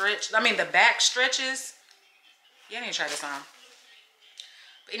don't stretch. I mean, the back stretches. Yeah, I need to try this on.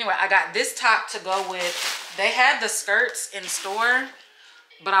 But anyway, I got this top to go with. They had the skirts in store,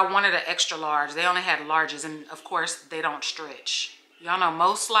 but I wanted an extra large. They only had larges, and of course, they don't stretch. Y'all know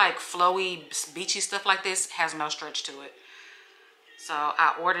most like flowy, beachy stuff like this has no stretch to it. So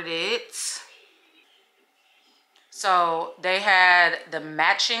I ordered it. So they had the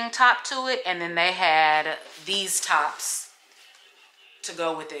matching top to it, and then they had these tops to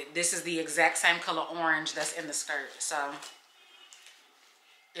go with it. This is the exact same color orange that's in the skirt. So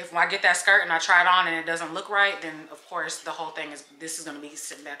if I get that skirt and I try it on and it doesn't look right, then of course the whole thing is, this is gonna be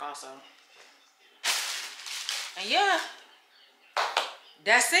sitting back also. And yeah,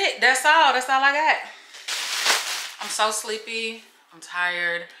 that's it. That's all I got. I'm so sleepy. I'm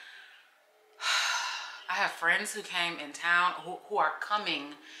tired. I have friends who came in town, who are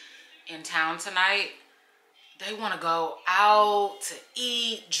coming in town tonight. They want to go out to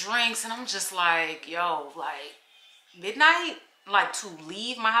eat, drinks, and I'm just like, yo, like midnight, like to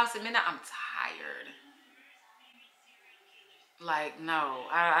leave my house at midnight, I'm tired. Like, no,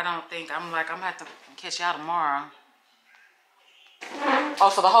 I don't think, I'm like, I'm gonna have to catch y'all tomorrow.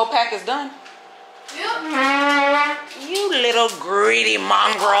 Oh, so the whole pack is done? Yep. You little greedy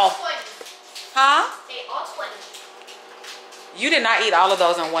mongrel. Huh? They all 20. You did not eat all of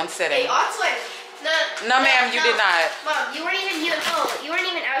those in one sitting. They all 20. No, ma'am, you did not. Mom, you weren't even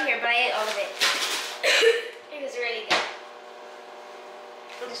out here, but I ate all of it. It was really good.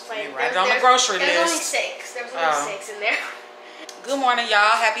 I'm just playing. You right on the grocery list. There was only 6. There was only 6 in there. Good morning,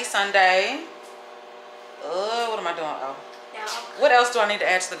 y'all. Happy Sunday. What am I doing? Oh. Now, What else do I need to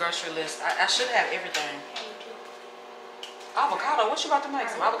add to the grocery list? I should have everything. Avocado. What you about to make?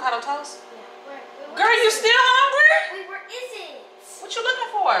 Some avocado toast? yeah. Girl, you still hungry? Wait, where is it? What you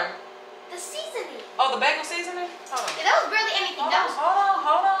looking for? The seasoning. Oh, the bagel seasoning? Hold on. That was barely anything. Hold on.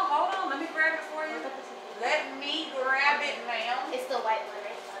 Let me grab it for you. Let me grab it, ma'am. It's the white one,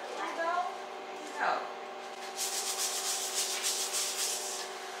 right? No.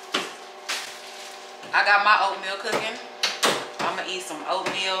 I got my oatmeal cooking. I'm gonna eat some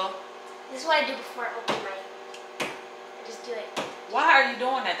oatmeal. This is what I do before I open mine. I just do it. Why are you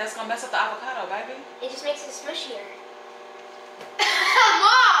doing that? That's gonna mess up the avocado, baby. It just makes it smushier.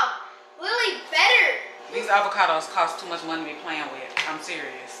 Mom! Literally better! These avocados cost too much money to be playing with. I'm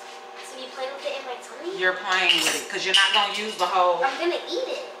serious. So you playing with it in my tummy? You're playing with it because you're not gonna use the whole I'm gonna eat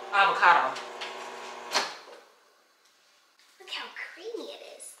it. avocado. Look how creamy it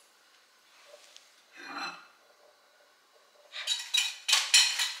is.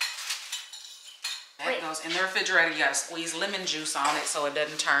 That goes in the refrigerator. You gotta squeeze lemon juice on it so it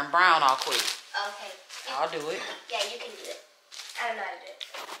doesn't turn brown all quick. Okay. I'll do it. Yeah, you can do it. I don't know how to do it.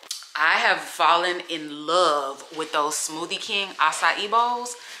 I have fallen in love with those Smoothie King acai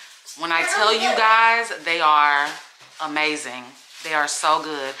bowls. When I tell you guys, they are amazing. They are so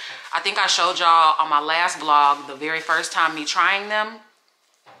good. I think I showed y'all on my last vlog the very first time me trying them.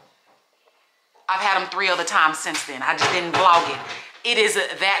 I've had them 3 other times since then. I just didn't vlog it. It is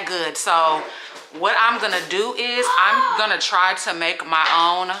that good. So what I'm gonna do is I'm gonna try to make my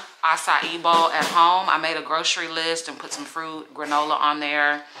own acai bowl at home. I made a grocery list and put some fruit, granola on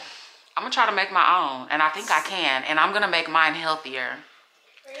there. I'm gonna try to make my own, and I think I can. And I'm gonna make mine healthier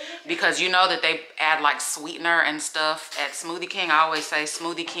because you know that they add like sweetener and stuff at Smoothie King. I always say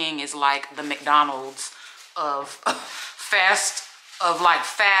Smoothie King is like the McDonald's of fast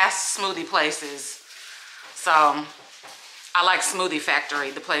smoothie places. So I like Smoothie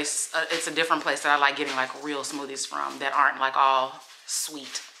Factory, the place. It's a different place that I like getting like real smoothies from that aren't like all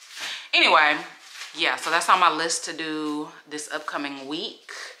sweet. Anyway, yeah, so that's on my list to do this upcoming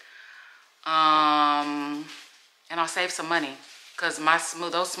week. And I'll save some money because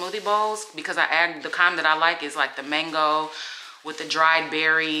those smoothie bowls, because I add the kind that I like is like the mango with the dried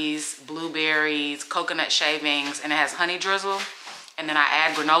berries, blueberries, coconut shavings, and it has honey drizzle. And then I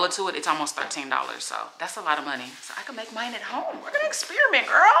add granola to it. It's almost $13. So that's a lot of money. So I can make mine at home. We're gonna experiment,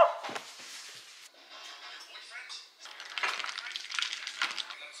 girl.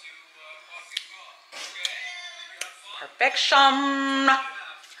 Perfection.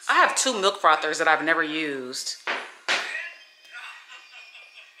 I have 2 milk frothers that I've never used. I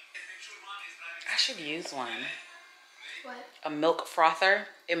should use one. What? A milk frother.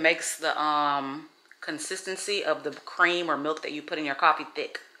 It makes the consistency of the cream or milk that you put in your coffee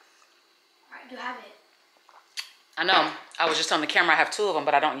thick. I do have it. I know. I was just on the camera. I have 2 of them,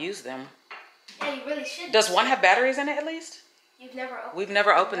 but I don't use them. Yeah, you really should. Does one have batteries in it at least? You've never opened it? We've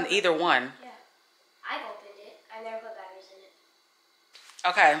never opened either one. Yeah. I've opened it. I never put batteries in it.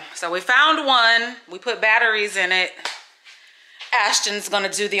 Okay, so we found one. We put batteries in it. Ashton's gonna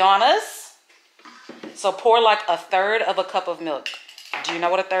do the honors. So pour like 1/3 of a cup of milk. Do you know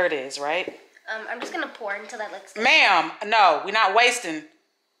what 1/3 is, right? I'm just gonna pour until that looks good. Ma'am, no, we're not wasting.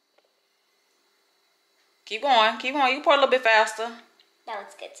 Keep going, keep going. You can pour a little bit faster. That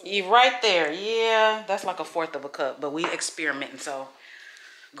looks good to me. You right there. Yeah, that's like 1/4 of a cup, but we experimenting, so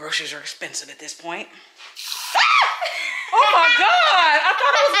groceries are expensive at this point. Oh my God! I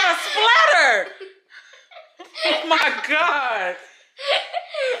thought it was gonna splatter. Oh my God!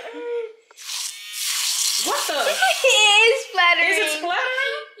 What the? It is splattering. Is it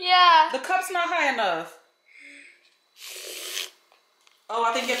splattering? Yeah. The cup's not high enough. Oh,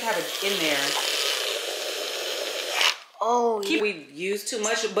 I think you have to have it in there. Oh, We used too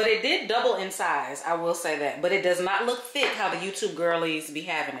much, but it did double in size. I will say that. But it does not look thick how the YouTube girlies be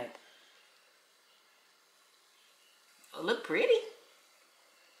having it.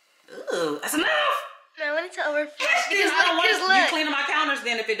 Ooh, that's enough. No, I want it to overflow. Because I don't want look. you cleaning my counters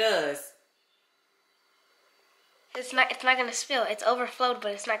then if it does. It's not gonna spill. It's overflowed,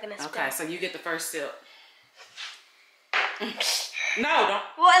 but it's not gonna spill. Okay, so you get the first sip. No, don't.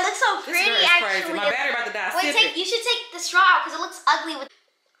 Well, it looks so pretty. This girl is actually. crazy. My battery about to die. Wait, Sip it. you should take the straw out because it looks ugly with.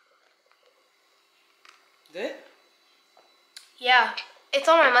 Good. Yeah, it's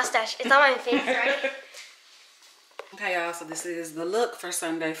on my mustache. It's on my face, right? Okay, y'all. So this is the look for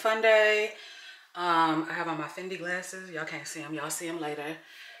Sunday Fun Day. I have on my Fendi glasses. Y'all can't see them. Y'all see them later.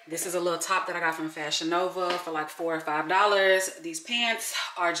 This is a little top that I got from Fashion Nova for like $4 or $5. These pants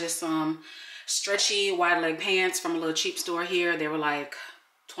are just some stretchy wide leg pants from a little cheap store here. They were like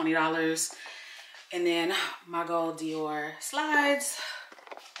 $20. And then my gold Dior slides,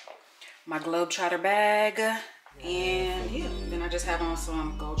 my Globetrotter bag, and yeah, then I just have on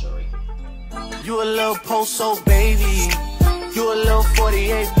some gold jewelry. You a little post-so baby, you a little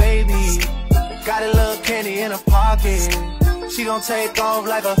 48 baby, got a little candy in her pocket, she gon' take off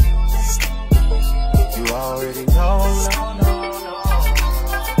like a, you already know,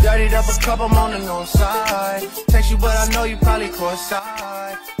 dirtied up a cup, I'm on the north side, text you but I know you probably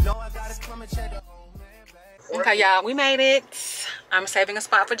cross-side, no I gotta come and check the whole man back. Okay, y'all, we made it. I'm saving a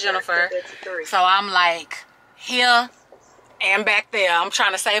spot for Jennifer, so I'm like here and back there. I'm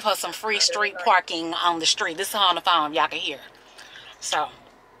trying to save her some free street parking on the street. This is on the phone, y'all can hear. So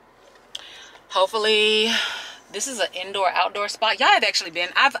hopefully this is an indoor-outdoor spot. Y'all have actually been,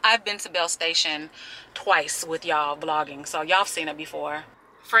 I've been to Bell Station twice with y'all vlogging, so y'all have seen it before.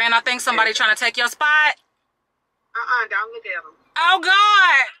 Friend, I think somebody trying to take your spot. Don't look at him. Oh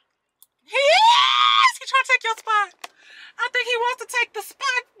God, he is. He trying to take your spot. I think he wants to take the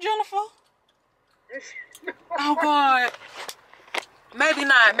spot, Jennifer. Oh God. Maybe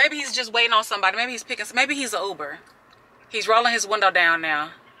not. Maybe he's just waiting on somebody. Maybe he's picking. Maybe he's an Uber. He's rolling his window down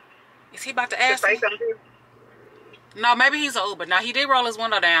now. Is he about to ask me? No, maybe he's an Uber. Now he did roll his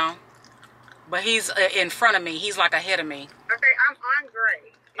window down, but he's in front of me. He's like ahead of me. Okay, I'm on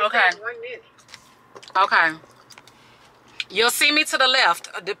gray. Okay. 1 minute. Okay. You'll see me to the left.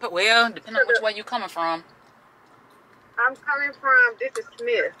 Well, depending on which way you coming from. I'm coming from, this is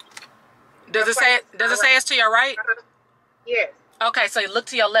Smith. Does it say it's to your right? Yes. Okay, so you look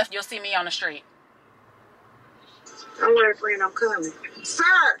to your left, you'll see me on the street. Don't worry, friend, I'm coming.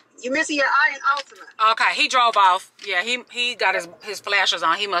 Sir, you missing your eye in Ultimate. Okay, he drove off. Yeah, he got his flashers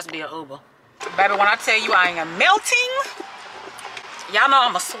on. He must be an Uber. Baby, when I tell you I am melting, y'all know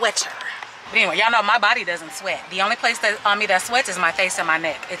I'm a sweater. But anyway, y'all know my body doesn't sweat. The only place that on me that sweats is my face and my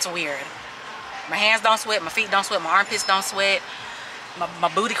neck. It's weird. My hands don't sweat, my feet don't sweat, my armpits don't sweat, my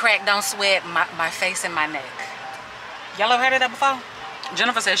booty crack don't sweat, my face and my neck. Y'all ever heard of that before?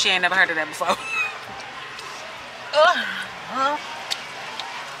 Jennifer says she ain't never heard of that before.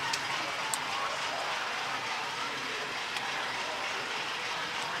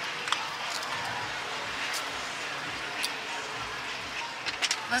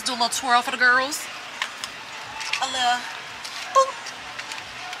 Let's do a little twirl for the girls. A little boot.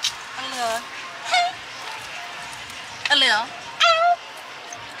 A little hey. A little ow.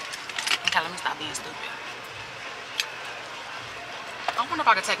 Okay, let me stop being stupid. I wonder if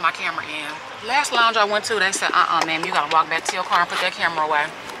I could take my camera in. Last lounge I went to, they said, ma'am, you gotta walk back to your car and put that camera away.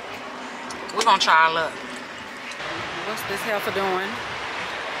 We're gonna try our luck. What's this heifer doing?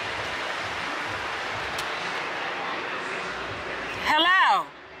 Hello?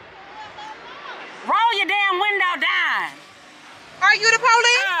 Roll your damn window down. Are you the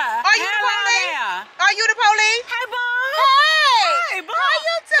police? Are you the police? There. Are you the police? Hey, Bob. Hey! Hey, Bob. How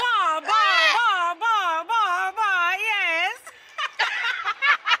you Bob, yes.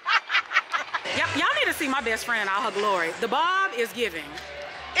 Y'all need to see my best friend in all her glory. The Bob is giving.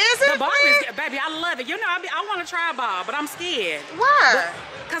 Is it? The Bob is, baby, I love it. You know, I want to try Bob, but I'm scared. Why?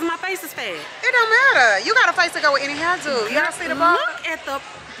 Because my face is fat. It don't matter. You got a face to go with any hairdo. You gotta see the Bob? Look at the,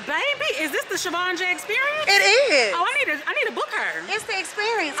 baby, is this the Siobhan J experience? It is. Oh, I need to book her. It's the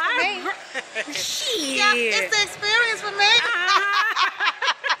experience for me. Shit. Yeah, it's the experience for me.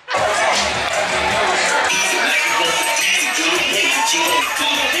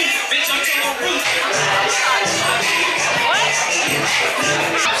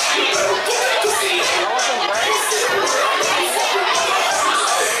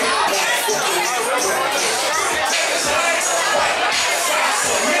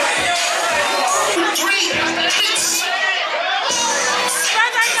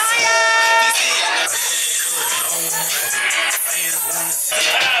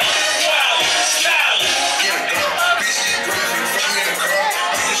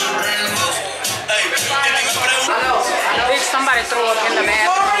 Somebody threw up in the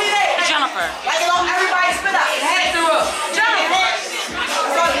bathroom. Jennifer. Like everybody spit up. Hey, Jennifer.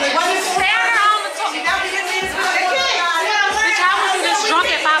 Stay on her own. Bitch, how was you this drunk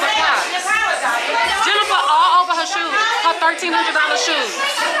at 5 o'clock? Jennifer all over her shoes. Her $1,300 shoes.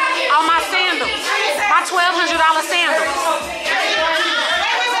 On my sandals. My $1,200 sandals.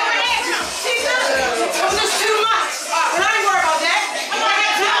 This too much. And I ain't worried about that.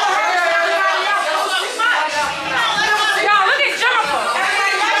 Y'all, look at Jennifer.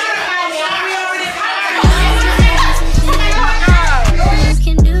 You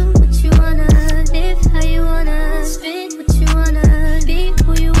can do what you wanna, live how you wanna, spin what you wanna, be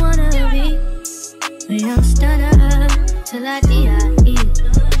who you wanna be. We don't start up till I die.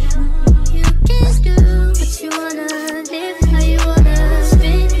 You can do what you wanna, live how you wanna,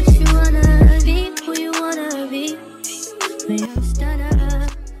 spin what you wanna, be who you wanna be. We don't start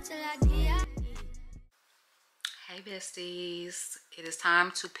up till I die. Hey besties, it is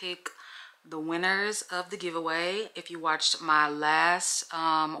time to pick the winners of the giveaway. If you watched my last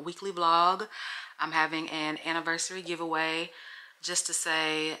weekly vlog, I'm having an anniversary giveaway just to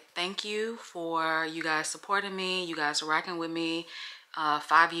say thank you for you guys supporting me, you guys rocking with me.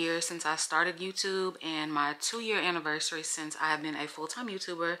 5 years since I started YouTube and my 2-year anniversary since I have been a full-time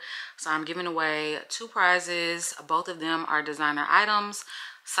YouTuber. So I'm giving away 2 prizes. Both of them are designer items.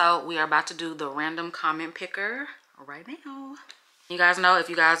 So we are about to do the random comment picker right now. You guys know, if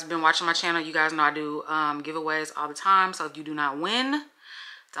you guys have been watching my channel, you guys know I do giveaways all the time. So if you do not win,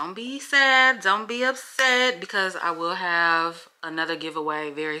 don't be sad, don't be upset, because I will have another giveaway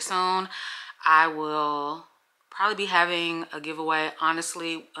very soon. I will probably be having a giveaway,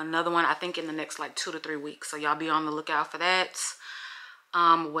 honestly, another one I think in the next like 2 to 3 weeks. So y'all be on the lookout for that.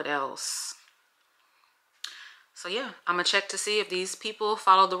 What else? So yeah, I'm gonna check to see if these people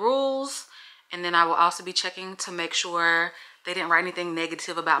follow the rules, and then I will also be checking to make sure they didn't write anything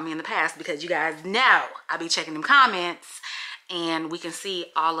negative about me in the past, because you guys know I be checking them comments and we can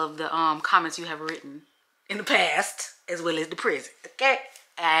see all of the comments you have written in the past as well as the present. Okay,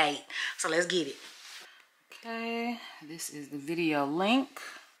 all right, so let's get it. Okay, this is the video link.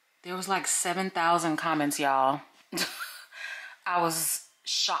 There was like 7,000 comments, y'all. I was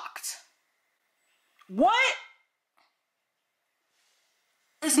shocked. What?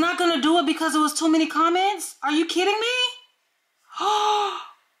 It's not gonna do it because it was too many comments? Are you kidding me? Oh,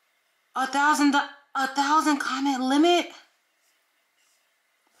 1,000 comment limit?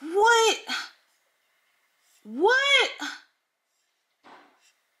 What? What?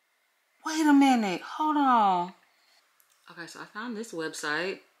 Wait a minute, hold on. Okay, so I found this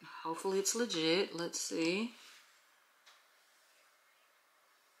website. Hopefully it's legit. Let's see.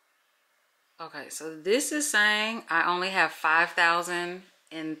 Okay, so this is saying I only have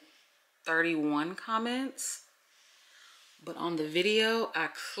 5,031 comments. But on the video, I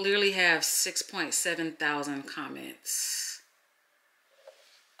clearly have 6.7 thousand comments.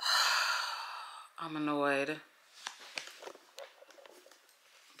 I'm annoyed.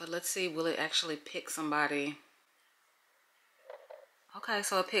 But let's see, will it actually pick somebody? Okay,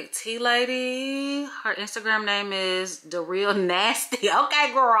 so it picked T-Lady. Her Instagram name is The Real Nasty.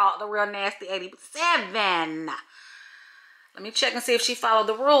 Okay, girl, The Real Nasty 87. Let me check and see if she followed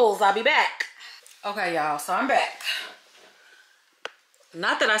the rules. I'll be back. Okay, y'all, so I'm back.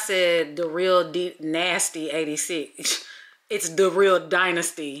 Not that I said The Real Nasty 86. It's The Real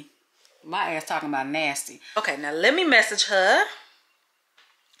Dynasty. My ass talking about nasty. Okay, now let me message her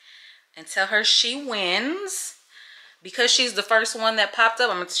and tell her she wins. Because she's the first one that popped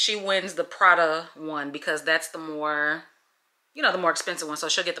up, she wins the Prada one, because that's the more, you know, the more expensive one. So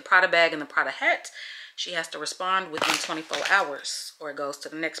she'll get the Prada bag and the Prada hat. She has to respond within 24 hours or it goes to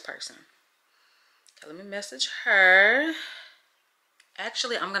the next person. Okay, let me message her.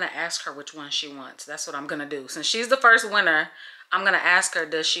 Actually, I'm going to ask her which one she wants. That's what I'm going to do. Since she's the first winner, I'm going to ask her,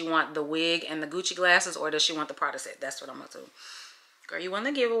 does she want the wig and the Gucci glasses, or does she want the Prada set? That's what I'm going to do. Girl, you won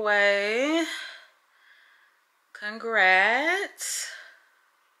the giveaway. Congrats.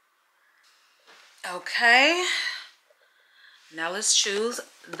 Okay. Now let's choose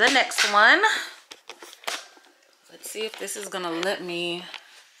the next one. Let's see if this is going to let me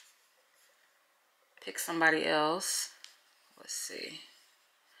pick somebody else. Let's see.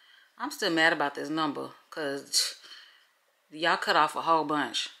 I'm still mad about this number because y'all cut off a whole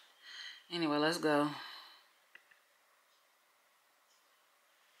bunch. Anyway, let's go.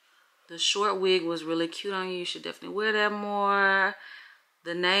 The short wig was really cute on you. You should definitely wear that more.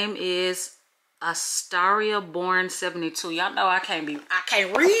 The name is Astaria Born 72. Y'all know I can't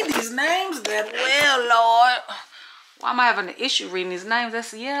read these names that well, Lord. Why am I having an issue reading these names?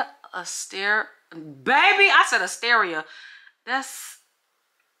 That's, yeah, Baby, I said Asteria. That's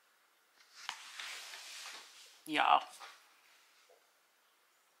y'all.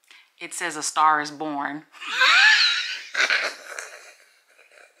 It says A Star Is Born.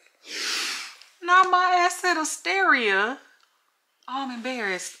 Not my ass said Asteria. Oh, I'm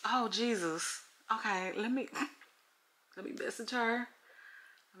embarrassed. Oh, Jesus. Okay, let me message her.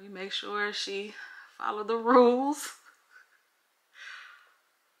 Let me make sure she followed the rules.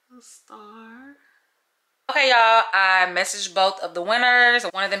 A star. Okay, y'all, I messaged both of the winners.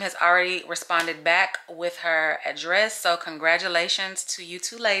 One of them has already responded back with her address. So congratulations to you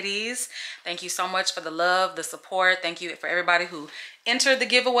two ladies. Thank you so much for the love, the support. Thank you for everybody who entered the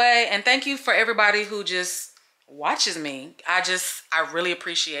giveaway. And thank you for everybody who just watches me. I really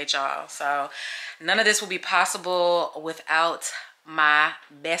appreciate y'all. So none of this will be possible without my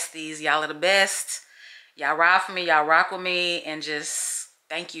besties. Y'all are the best. Y'all ride for me, y'all rock with me, and just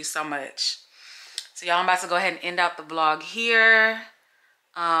thank you so much. So y'all, I'm about to go ahead and end out the vlog here.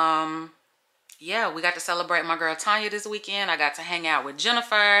 Yeah, we got to celebrate my girl Tanya this weekend. I got to hang out with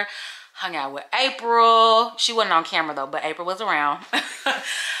Jennifer, hung out with April. She wasn't on camera though, but April was around.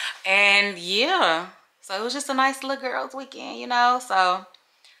 And yeah, so it was just a nice little girls weekend, you know. So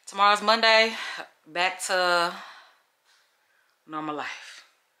tomorrow's Monday, back to normal life.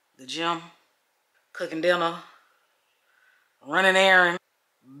 The gym, cooking dinner, running errands,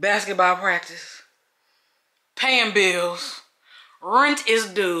 basketball practice, paying bills, rent is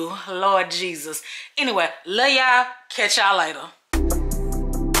due, Lord Jesus. Anyway, love y'all, catch y'all later.